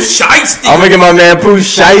Pooh Shiesty. I'm gonna give my man Pooh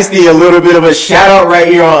Shiesty a little bit of a shout out right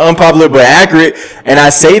here on Unpopular but Accurate, and I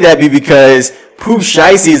say that because Pooh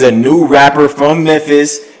Shiesty is a new rapper from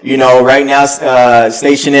Memphis. Right now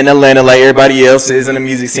stationed in Atlanta like everybody else is in the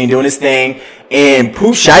music scene doing his thing. And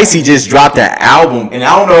Pooh Shiesty just dropped an album, and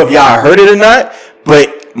I don't know if y'all heard it or not,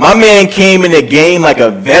 but my man came in the game like a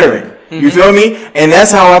veteran. You feel me? And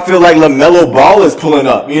that's how I feel like LaMelo Ball is pulling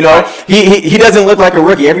up. He doesn't look like a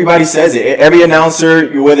rookie. Everybody says it. Every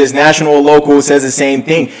announcer, whether it's national or local, says the same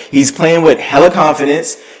thing. He's playing with hella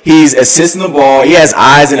confidence. He's assisting the ball. He has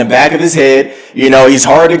eyes in the back of his head. He's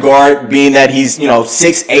hard to guard, being that he's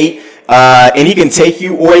 6'8", and he can take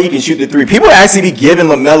you or he can shoot the 3. People actually be giving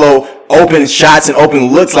LaMelo open shots and open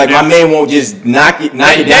looks like my man won't just knock it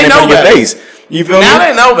down in front of your face. You feel me? Now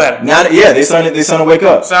they know better. They're starting to wake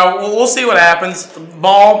up. So we'll see what happens.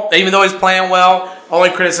 Ball, even though he's playing well, only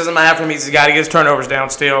criticism I have for him is he's got to get his turnovers down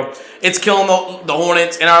still. It's killing the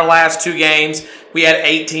Hornets. In our last 2 games, we had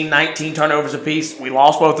 18, 19 turnovers apiece. We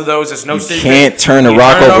lost both of those. There's no secret. You can't turn the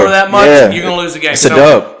rock over that much, you're going to lose the game. It's a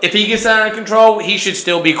dub. If he gets that under control, he should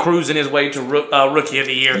still be cruising his way to Rookie of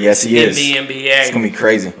the Year in the NBA. It's going to be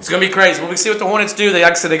crazy. It's going to be crazy. But we see what the Hornets do. Like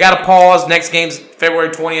I said, they got to pause. Next game's February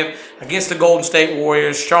 20th against the Golden State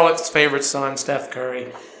Warriors. Charlotte's favorite son, Steph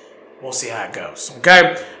Curry. We'll see how it goes.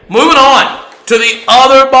 Okay, moving on to the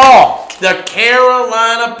other ball, the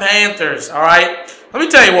Carolina Panthers. All right, let me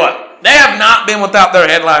tell you what. They have not been without their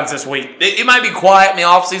headlines this week. It might be quiet in the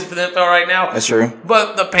offseason for the NFL right now. That's true.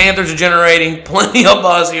 But the Panthers are generating plenty of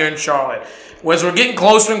buzz here in Charlotte. As we're getting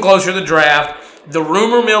closer and closer to the draft, the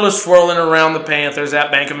rumor mill is swirling around the Panthers at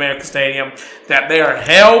Bank of America Stadium that they are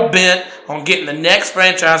hell-bent on getting the next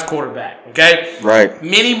franchise quarterback, okay? Right.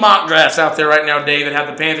 Many mock drafts out there right now, David, have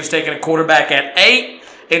the Panthers taking a quarterback at 8,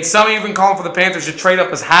 and some even calling for the Panthers to trade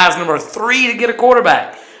up as high as number 3 to get a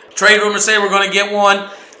quarterback. Trade rumors say we're going to get one.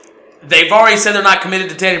 They've already said they're not committed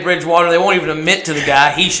to Teddy Bridgewater. They won't even admit to the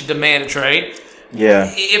guy. He should demand a trade.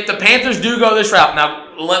 Yeah. If the Panthers do go this route, now,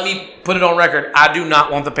 let me put it on record. I do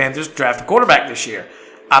not want the Panthers to draft a quarterback this year.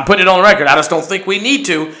 I'm putting it on record. I just don't think we need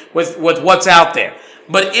to with what's out there.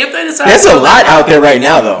 But if they decide, there's a lot out there right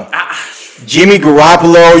now, though. Jimmy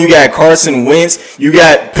Garoppolo, you got Carson Wentz, you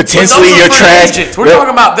got potentially your trash. Agents. We're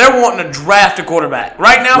talking about they're wanting to draft a quarterback.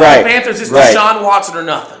 Right now, for the Panthers, it's Deshaun Watson or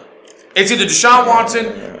nothing. It's either Deshaun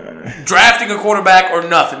Watson drafting a quarterback or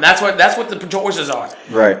nothing. That's what the choices are.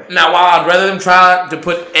 Right. Now, while I'd rather them try to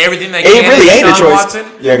put everything they can really into Deshaun Watson,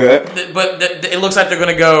 yeah, go ahead. But it looks like they're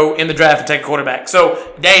going to go in the draft and take a quarterback.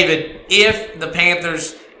 So, David, if the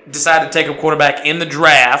Panthers decide to take a quarterback in the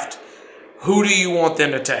draft, who do you want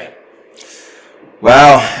them to take?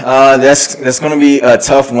 Wow, that's going to be a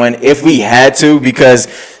tough one if we had to, because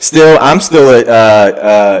I'm still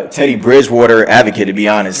a Teddy Bridgewater advocate, to be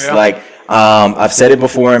honest. Yeah. I've said it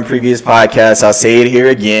before in previous podcasts. I'll say it here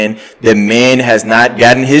again. The man has not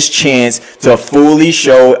gotten his chance to fully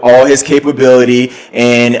show all his capability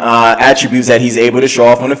and attributes that he's able to show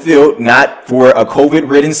off on the field. Not for a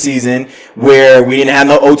COVID-ridden season where we didn't have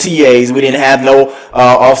no OTAs, we didn't have no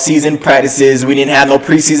off-season practices, we didn't have no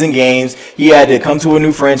preseason games. He had to come to a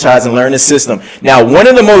new franchise and learn the system. Now, one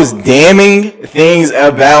of the most damning things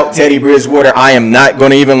about Teddy Bridgewater, I am not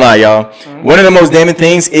going to even lie, y'all. One of the most damning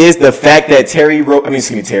things is the fact that Teddy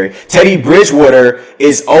Bridgewater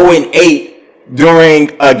is 0-8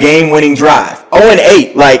 during a game-winning drive.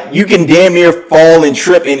 0-8. Like, you can damn near fall and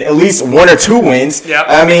trip in at least 1 or 2 wins. Yep.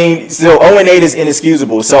 I mean, so 0-8 is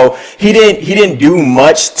inexcusable. So he didn't do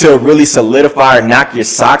much to really solidify or knock your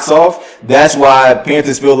socks off. That's why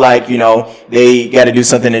Panthers feel like, they got to do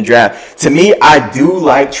something in draft. To me, I do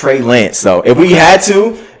like Trey Lance, though. If we had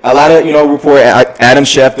to, a lot of, report Adam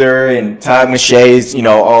Schefter and Todd McShay's,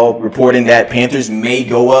 all reporting that Panthers may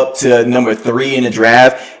go up to number 3 in the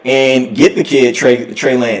draft and get the kid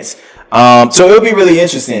Trey Lance. So it'll be really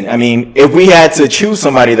interesting. I mean, if we had to choose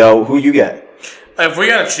somebody, though, who you got? If we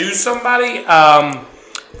got to choose somebody,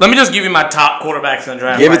 let me just give you my top quarterbacks in the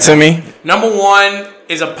draft. Give it to me. Number 1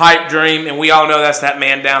 is a pipe dream, and we all know that's that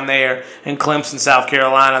man down there in Clemson, South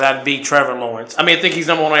Carolina. That'd be Trevor Lawrence. I mean, I think he's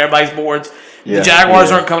number 1 on everybody's boards. Yeah, the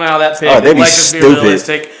Jaguars aren't coming out of that pick. Oh, they'd be stupid. Be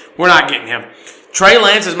realistic. We're not getting him. Trey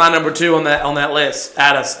Lance is my number 2 on that list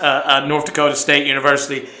out of North Dakota State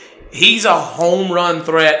University. He's a home run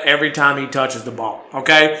threat every time he touches the ball.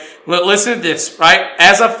 Okay? Listen to this, right?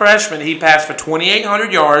 As a freshman, he passed for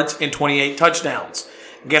 2,800 yards and 28 touchdowns.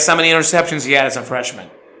 Guess how many interceptions he had as a freshman?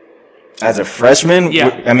 As a freshman?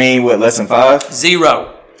 Yeah. I mean, less than 5?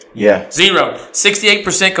 0. Yeah. 0.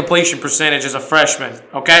 68% completion percentage as a freshman.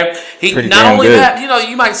 Okay? Pretty not only good. That,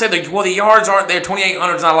 you might say that, the yards aren't there.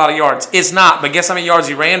 2,800 is not a lot of yards. It's not, but guess how many yards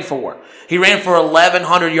he ran for? He ran for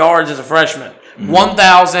 1,100 yards as a freshman.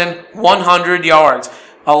 1,100 yards.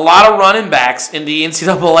 A lot of running backs in the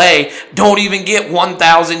NCAA don't even get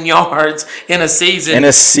 1,000 yards in a season.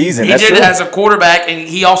 He did it as a quarterback, and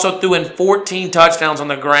he also threw in 14 touchdowns on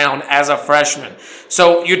the ground as a freshman.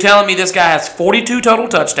 So you're telling me this guy has 42 total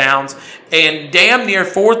touchdowns and damn near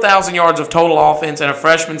 4,000 yards of total offense in a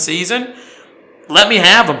freshman season? Let me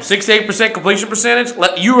have him. 68% completion percentage.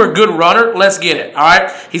 You're a good runner. Let's get it. All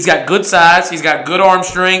right. He's got good size. He's got good arm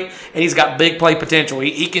strength, and he's got big play potential.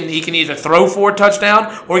 He can either throw for a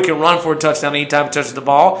touchdown or he can run for a touchdown anytime he touches the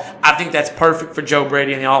ball. I think that's perfect for Joe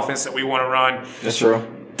Brady and the offense that we want to run. That's true.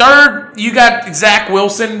 Third, you got Zach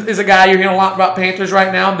Wilson is a guy you're hearing a lot about Panthers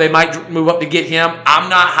right now. They might move up to get him. I'm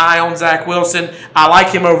not high on Zach Wilson. I like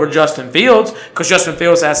him over Justin Fields because Justin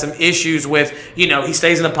Fields has some issues with, he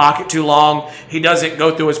stays in the pocket too long. He doesn't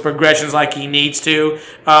go through his progressions like he needs to.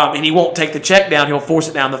 And he won't take the check down. He'll force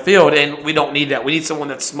it down the field, and we don't need that. We need someone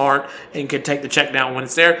that's smart and can take the check down when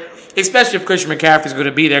it's there, especially if Christian McCaffrey is going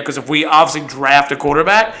to be there, because if we obviously draft a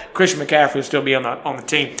quarterback, Christian McCaffrey will still be on the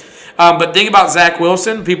team. But think about Zach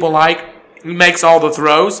Wilson. People he makes all the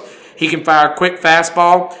throws. He can fire a quick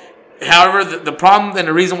fastball. However, the problem and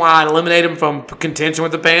the reason why I eliminate him from contention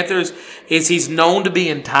with the Panthers is he's known to be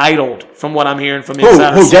entitled, from what I'm hearing from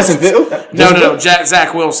inside. Who? Justin Fields? No.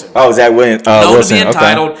 Zach Wilson. Oh, Zach Wilson. Known to be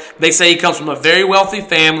entitled. Okay. They say he comes from a very wealthy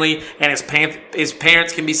family, and his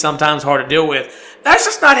parents can be sometimes hard to deal with. That's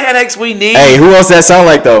just not headaches we need. Hey, who else that sound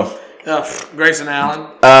like, though? Grayson Allen.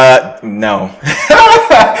 No.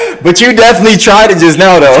 But you definitely tried it just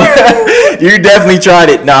now, though. You definitely tried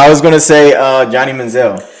it. No, I was going to say Johnny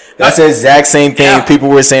Manziel. That's the exact same thing people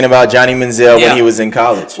were saying about Johnny Manziel when he was in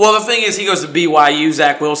college. Well, the thing is, he goes to BYU,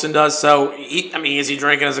 Zach Wilson does, so, is he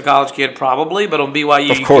drinking as a college kid? Probably, but on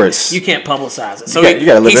BYU, of course. You can't publicize it. So you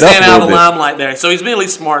got to live it up a little bit. He's standing out of the limelight there, so he's really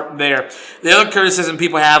smart there. The other criticism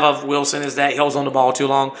people have of Wilson is that he holds on the ball too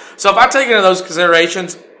long. So if I take into those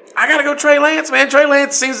considerations, I got to go Trey Lance, man. Trey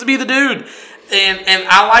Lance seems to be the dude. And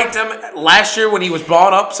I liked him last year when he was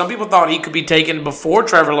brought up. Some people thought he could be taken before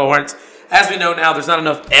Trevor Lawrence. As we know now, there's not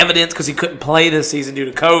enough evidence because he couldn't play this season due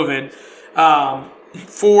to COVID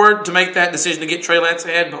to make that decision to get Trey Lance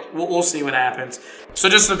ahead, but we'll see what happens. So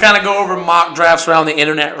just to kind of go over mock drafts around the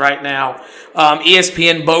internet right now,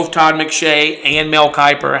 ESPN, both Todd McShay and Mel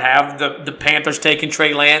Kiper have the Panthers taking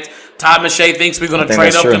Trey Lance. Todd McShay thinks we're going to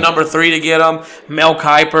trade up to number 3 to get him. Mel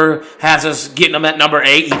Kiper has us getting him at number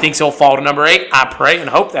 8. He thinks he'll fall to number 8. I pray and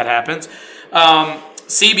hope that happens.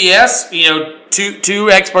 CBS, two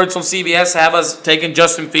experts on CBS have us taking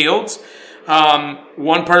Justin Fields.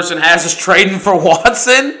 One person has us trading for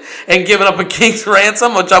Watson and giving up a king's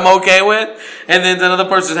ransom, which I'm okay with. And then another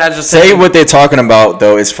person has us say what they're talking about,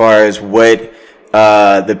 though, as far as what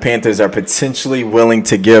the Panthers are potentially willing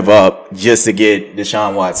to give up just to get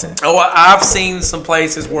Deshaun Watson. Oh, I've seen some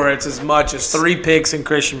places where it's as much as 3 picks in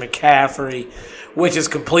Christian McCaffrey, which is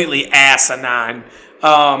completely asinine.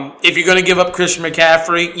 If you're going to give up Christian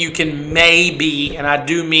McCaffrey, you can maybe, and I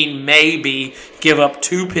do mean maybe, give up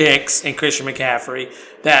 2 picks in Christian McCaffrey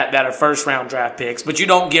that are first-round draft picks. But you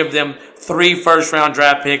don't give them 3 first-round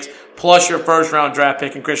draft picks plus your first-round draft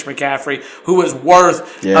pick in Christian McCaffrey, who is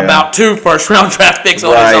worth about 2 first-round draft picks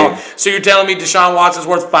on his own. So you're telling me Deshaun Watson's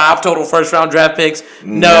worth 5 total first-round draft picks?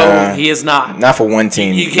 No, he is not. Not for one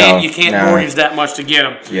team. You can't mortgage that much to get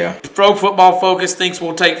him. Yeah. Pro Football Focus thinks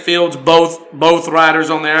we'll take Fields, both riders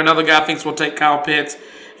on there. Another guy thinks we'll take Kyle Pitts.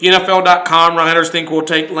 NFL.com writers think we'll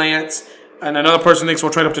take Lance. And another person thinks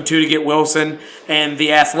we'll trade up to 2 to get Wilson. And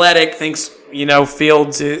The Athletic thinks,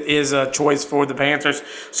 Fields is a choice for the Panthers.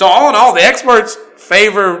 So all in all, the experts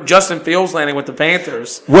favor Justin Fields landing with the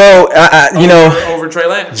Panthers. Well, over Trey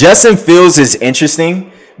Lance. Justin Fields is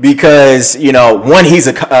interesting because, one, he's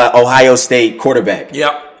a Ohio State quarterback.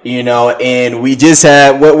 Yep. And we just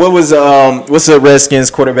had what's the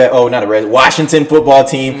Redskins quarterback? Oh, not a Redskins. Washington football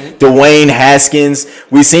team. Mm-hmm. Dwayne Haskins.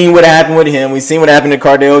 We seen what happened with him. We seen what happened to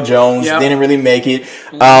Cardale Jones. Yep. Didn't really make it.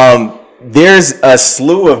 There's a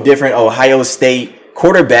slew of different Ohio State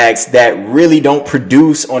quarterbacks that really don't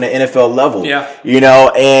produce on an NFL level. Yeah.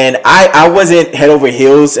 And I wasn't head over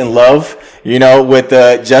heels in love, with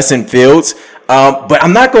Justin Fields. But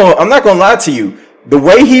I'm not gonna lie to you. The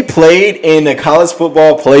way he played in the college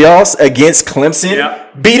football playoffs against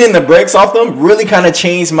Clemson, beating the brakes off them, really kind of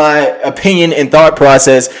changed my opinion and thought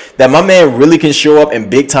process that my man really can show up in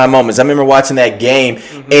big-time moments. I remember watching that game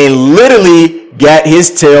and literally got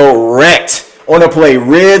his tail wrecked on a play.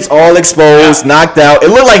 Ribs all exposed, knocked out. It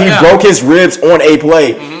looked like he broke his ribs on a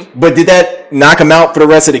play. But did that knock him out for the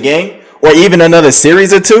rest of the game? Or even another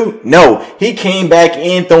series or 2? No. He came back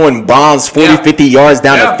in throwing bombs 40, 50 yards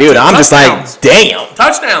down the field. I'm just like, damn.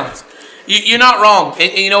 Touchdowns. You're not wrong.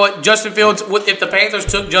 And you know what? Justin Fields, if the Panthers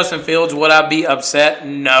took Justin Fields, would I be upset?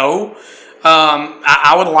 No.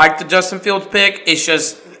 I would like the Justin Fields pick. It's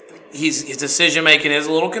just his decision-making is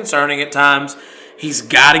a little concerning at times. He's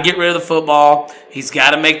got to get rid of the football. He's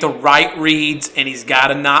got to make the right reads, and he's got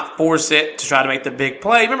to not force it to try to make the big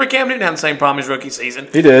play. Remember, Cam Newton had the same problem his rookie season.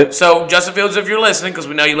 He did. So, Justin Fields, if you're listening, because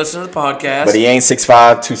we know you listen to the podcast. But he ain't 6'5",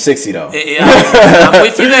 260, though. Yeah, I'm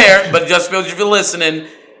with you there. But, Justin Fields, if you're listening,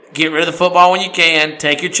 get rid of the football when you can.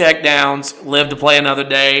 Take your check downs. Live to play another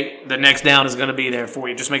day. The next down is going to be there for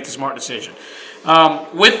you. Just make the smart decision.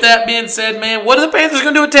 With that being said, man, what are the Panthers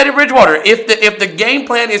going to do with Teddy Bridgewater? If the game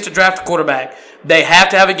plan is to draft a quarterback, they have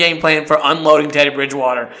to have a game plan for unloading Teddy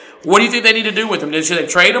Bridgewater. What do you think they need to do with him? Should they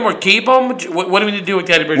trade him or keep him? What do we need to do with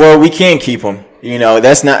Teddy Bridgewater? Well, we can't keep him.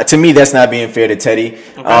 That's not being fair to Teddy.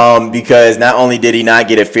 Okay. Because not only did he not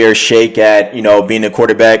get a fair shake at, being the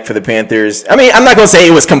quarterback for the Panthers. I mean, I'm not going to say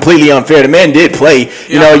it was completely unfair. The man did play.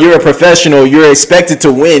 You're a professional. You're expected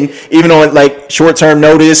to win, even on short-term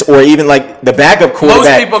notice or even the backup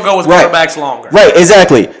quarterback. Most people go with quarterbacks longer. Right,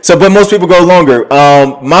 exactly. But most people go longer.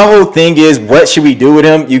 My whole thing is, what should we do with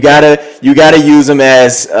him? You gotta use him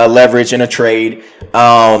as leverage in a trade.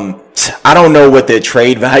 I don't know what the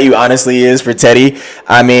trade value honestly is for Teddy.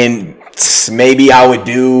 I mean, maybe I would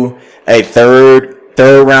do a third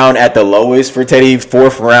round at the lowest for Teddy,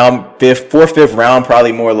 fourth, fifth round,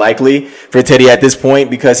 probably more likely for Teddy at this point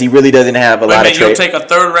because he really doesn't have a lot of trade. You'll take a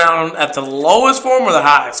third round at the lowest for him or the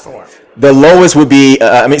highest for him? The lowest would be,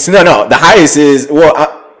 the highest is,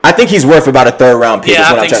 I think he's worth about a third round pick.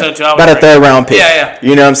 Yeah, I think so too. About a third round pick. Yeah.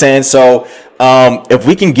 You know what I'm saying? So, if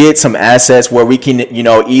we can get some assets where we can,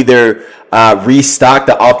 either restock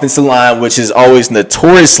the offensive line, which is always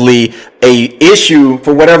notoriously a issue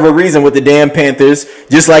for whatever reason with the damn Panthers,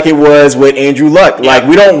 just like it was with Andrew Luck. Yeah.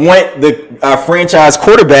 We don't want the franchise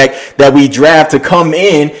quarterback that we draft to come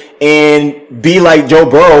in and be like Joe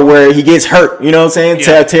Burrow where he gets hurt, you know what I'm saying?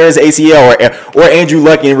 Yeah. Tears ACL or Andrew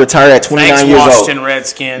Luck and retire at 29 years old. Washington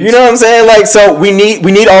Redskins. You know what I'm saying? Like, so we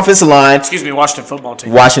need offensive line. Excuse me,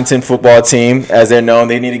 Washington football team, as they're known.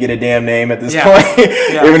 They need to get a damn name at this point,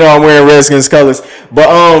 Yeah. even though I'm wearing Redskins colors. But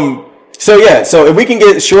so if we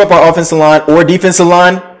can shore up our offensive line or defensive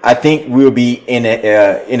line, I think we'll be in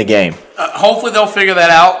a game. Hopefully they'll figure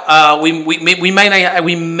that out.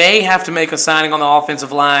 We may have to make a signing on the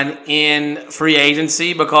offensive line in free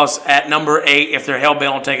agency because at number 8, if they're hell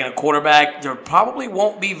bent on taking a quarterback, there probably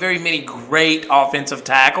won't be very many great offensive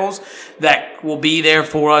tackles that will be there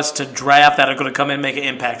for us to draft that are going to come in and make an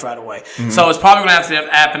impact right away. Mm-hmm. So it's probably going to have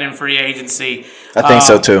to happen in free agency. I think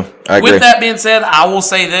so too. I agree. With that being said, I will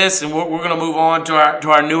say this, and we're going to move on to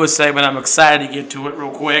our newest segment. I'm excited to get to it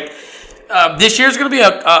real quick. This year's going to be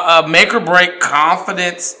a make or break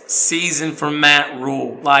confidence season for Matt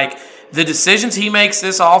Rule. Like, the decisions he makes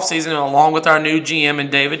this offseason, along with our new GM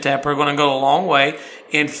and David Tepper, are going to go a long way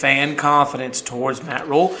in fan confidence towards Matt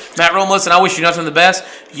Rule. Matt Rule, listen, I wish you nothing but the best.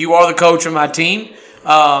 You are the coach of my team.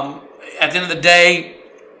 At the end of the day,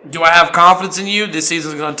 do I have confidence in you? This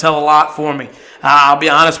season is going to tell a lot for me. I'll be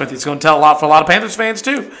honest with you. It's going to tell a lot for a lot of Panthers fans,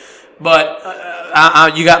 too. But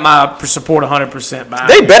you got my support 100% behind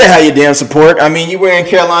They better have your damn support. I mean, you wearing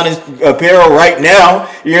Carolina's apparel right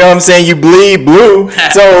now. You know what I'm saying? You bleed blue.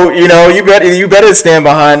 So, you better stand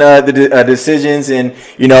behind the decisions and,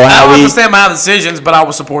 how I don't stand behind the decisions, but I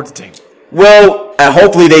will support the team. Well,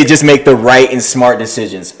 hopefully they just make the right and smart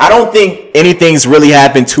decisions. I don't think anything's really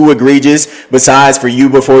happened too egregious besides for you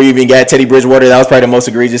before you even got Teddy Bridgewater. That was probably the most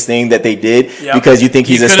egregious thing that they did because you think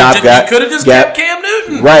he's a stopgap. You could have just kept Cam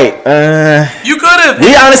Newton. Right. You could have.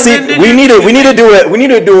 We need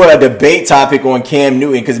to do a debate topic on Cam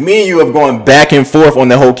Newton because me and you have gone back and forth on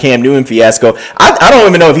the whole Cam Newton fiasco. I don't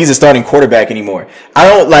even know if he's a starting quarterback anymore.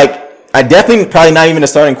 I definitely probably not even a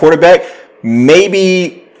starting quarterback.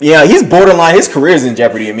 Maybe. Yeah, he's borderline. His career is in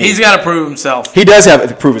jeopardy. I mean, he's got to prove himself. He does have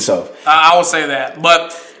to prove himself. I will say that.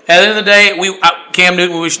 But at the end of the day, Cam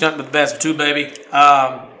Newton, we wish you nothing but the best too, baby.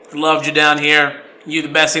 Loved you down here. You the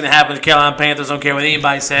best thing that happened to Carolina Panthers. Don't care what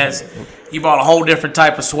anybody says. You brought a whole different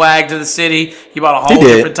type of swag to the city. You brought a whole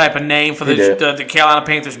different type of name for the Carolina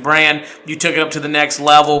Panthers brand. You took it up to the next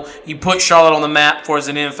level. You put Charlotte on the map for as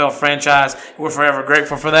an NFL franchise. We're forever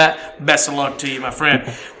grateful for that. Best of luck to you, my friend.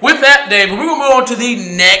 With that, David, we're going to move on to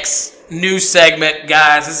the next new segment,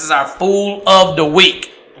 guys. This is our Fool of the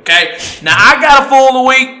Week. Okay? Now, I got a Fool of the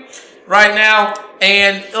Week right now.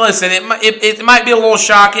 And listen, it might be a little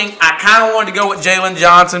shocking. I kind of wanted to go with Jalen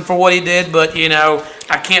Johnson for what he did, but,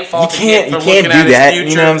 I can't fault the kid for looking at his future.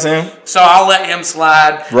 You know what I'm saying? So I'll let him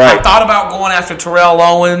slide. Right. I thought about going after Terrell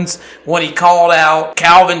Owens when he called out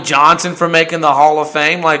Calvin Johnson for making the Hall of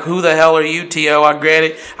Fame. Like, who the hell are you, T.O.? I get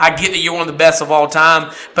it. I get that you're one of the best of all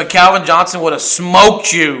time. But Calvin Johnson would have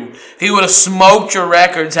smoked you. He would have smoked your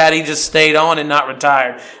records had he just stayed on and not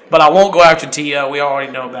retired. But I won't go after T.O. We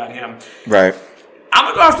already know about him. Right. I'm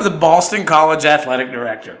going to go after the Boston College athletic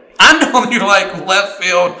director. I know you're like, left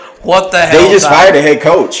field, what the hell? They just fired a head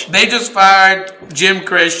coach. They just fired Jim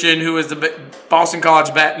Christian, who is the Boston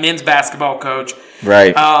College men's basketball coach.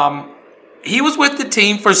 Right. He was with the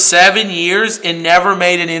team for 7 years and never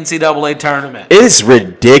made an NCAA tournament. It's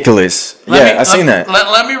ridiculous. I've seen that.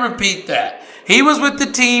 Let me repeat that. He was with the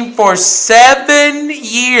team for 7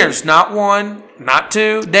 years, not 1. Not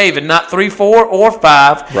 2, David, not 3, 4, or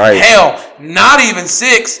 5. Right. Hell, not even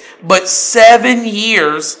 6, but 7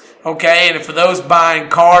 years. Okay, and for those buying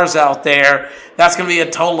cars out there, that's going to be a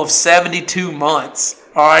total of 72 months.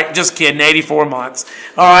 All right, just kidding, 84 months.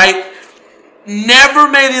 All right, never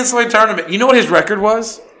made the NCAA tournament. You know what his record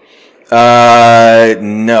was?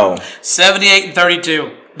 No.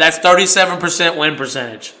 78-32. That's 37% win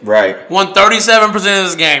percentage. Right. Won 37% of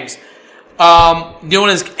his games. You know what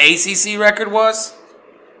his ACC record was?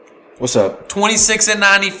 What's up?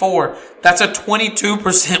 26-94. That's a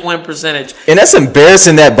 22% win percentage. And that's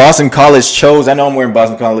embarrassing that Boston College chose. I know I'm wearing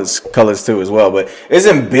Boston College colors too as well, but it's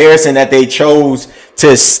embarrassing that they chose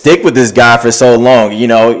to stick with this guy for so long.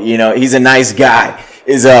 He's a nice guy.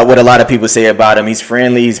 Is what a lot of people say about him. He's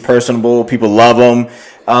friendly. He's personable. People love him.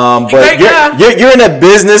 But you're in the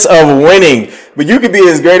business of winning. But you could be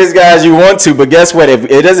as great as guy as you want to. But guess what? If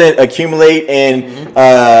it doesn't accumulate and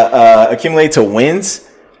accumulate to wins,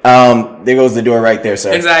 there goes the door right there,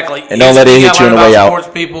 sir. Exactly. And don't let it hit you on the way out. Sports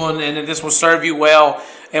people, and this will serve you well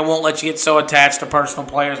and won't let you get so attached to personal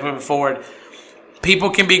players moving forward.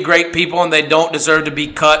 People can be great people, and they don't deserve to be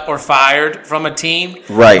cut or fired from a team.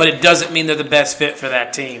 Right. But it doesn't mean they're the best fit for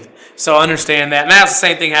that team. So understand that. And that's the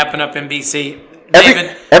same thing happened up in BC.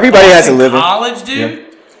 Everybody has a living. College, dude. Yeah.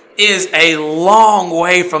 is a long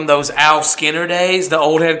way from those Al Skinner days, the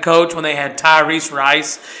old head coach, when they had Tyrese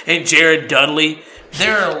Rice and Jared Dudley.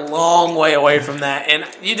 They're a long way away from that, and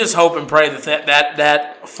you just hope and pray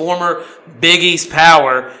that former Big East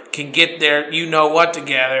power can get their you-know-what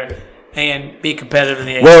together and be competitive in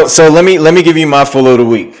the ACC. Well, so let me give you my full of the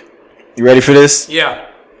week. You ready for this? Yeah.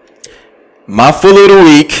 My full of the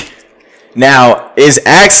week now is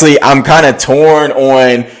actually, I'm kind of torn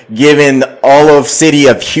on giving all of City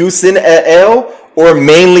of Houston a L, or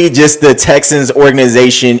mainly just the Texans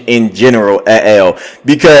organization in general at L,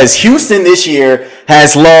 because Houston this year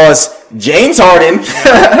has lost James Harden,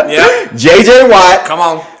 Yep. J.J. Watt. Come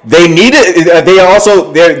on. They needed.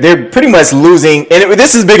 They're pretty much losing, and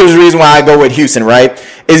this is the biggest reason why I go with Houston. Right?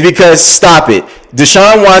 Is because stop it.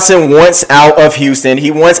 Deshaun Watson wants out of Houston.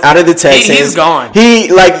 He wants out of the Texans. He's gone.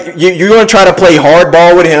 You're going to try to play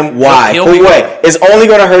hardball with him. Why? He'll For be what? gone. It's only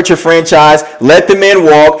going to hurt your franchise. Let the men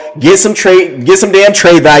walk. Get some damn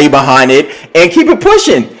trade value behind it, and keep it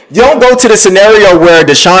pushing. You don't go to the scenario where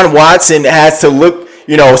Deshaun Watson has to look.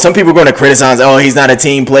 Some people are going to criticize, he's not a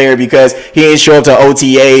team player because he ain't show up to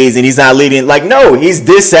OTAs and he's not leading. Like, no, he's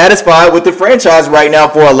dissatisfied with the franchise right now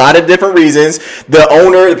for a lot of different reasons. The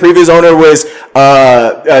previous owner was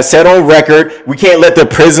set on record. We can't let the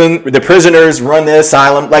prisoners run the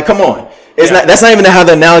asylum. Like, come on. That's not even how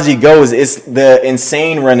the analogy goes. It's the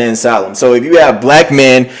insane run the asylum. So if you have black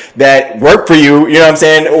men that work for you, you know what I'm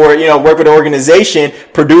saying, or work with the organization,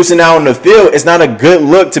 producing out on the field, it's not a good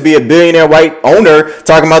look to be a billionaire white owner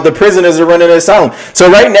talking about the prisoners are running the asylum. So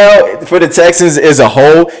right now for the Texans as a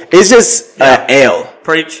whole, it's just an L.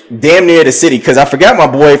 Preach. Damn near the city, because I forgot my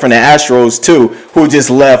boy from the Astros too, who just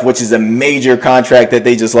left, which is a major contract that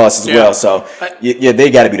they just lost as well. So they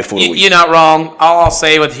got to be the fool of the week. You're not wrong. All I'll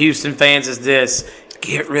say with Houston fans is this: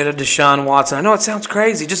 get rid of Deshaun Watson. I know it sounds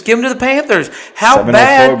crazy. Just give him to the Panthers. How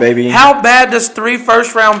bad, baby. How bad does 3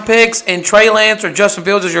 first-round picks and Trey Lance or Justin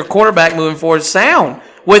Fields as your quarterback moving forward sound?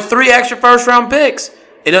 With 3 extra first-round picks,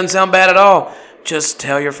 it doesn't sound bad at all. Just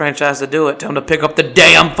tell your franchise to do it. Tell them to pick up the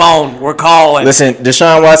damn phone. We're calling. Listen,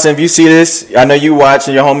 Deshaun Watson, if you see this, I know you watch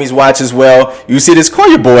and your homies watch as well. You see this, call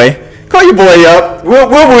your boy. Call your boy up. We'll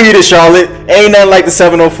move you to Charlotte. Ain't nothing like the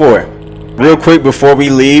 704. Real quick before we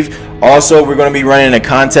leave, also, we're going to be running a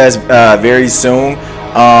contest very soon.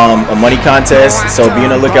 A money contest, so be on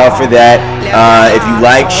the lookout for that. If you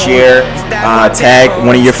like, share, tag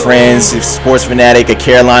one of your friends, a sports fanatic, a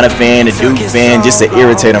Carolina fan, a Duke fan, just to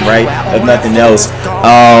irritate them, right? If nothing else.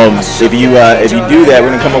 If you do that,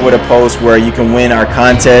 we're gonna come up with a post where you can win our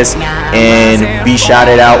contest and be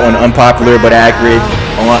shouted out on Unpopular but Accurate,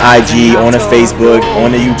 on IG, on the Facebook,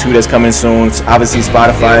 on the YouTube that's coming soon. Obviously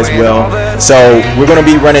Spotify as well. So we're gonna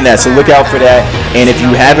be running that. So look out for that. And if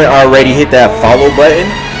you haven't already hit that follow button,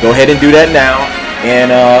 go ahead and do that now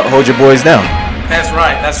and hold your boys down. That's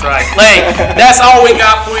right. Hey, that's all we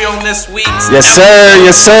got for you on this week's Yes, sir.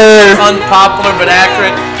 Unpopular but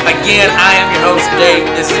Accurate. Again, I am your host, Dave.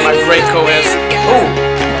 This is my great co-host. Ooh,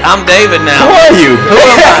 I'm David now. Who are you?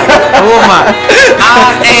 Who am I?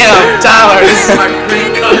 I am Tyler. This is my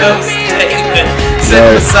great co-host, David.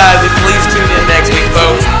 Sitting beside me. Please tune in next week,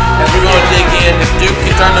 folks, as we're going to dig in. If Duke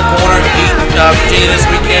can turn the corner and beat Virginia this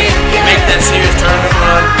weekend, make that series tournament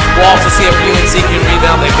run. We'll also see if UNC can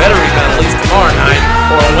rebound. They better rebound at least tomorrow night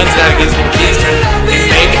or on Wednesday night against Northeastern. And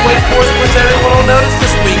maybe Wake Forest puts everyone on notice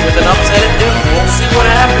this week with an upset at Duke. We'll see what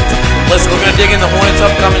happens. Listen, we're going to dig in the Hornets'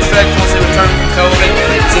 upcoming stretch. We'll see return from COVID.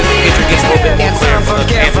 See if the picture gets a little bit more clear for the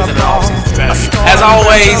Panthers in the offseason stretch. As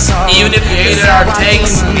always, even if you hated our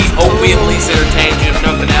takes, we hope we at least entertained you, if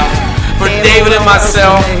nothing else. For David and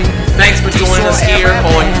myself, thanks for joining us here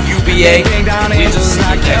on UBA. We just see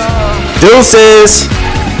you next week. Deuces.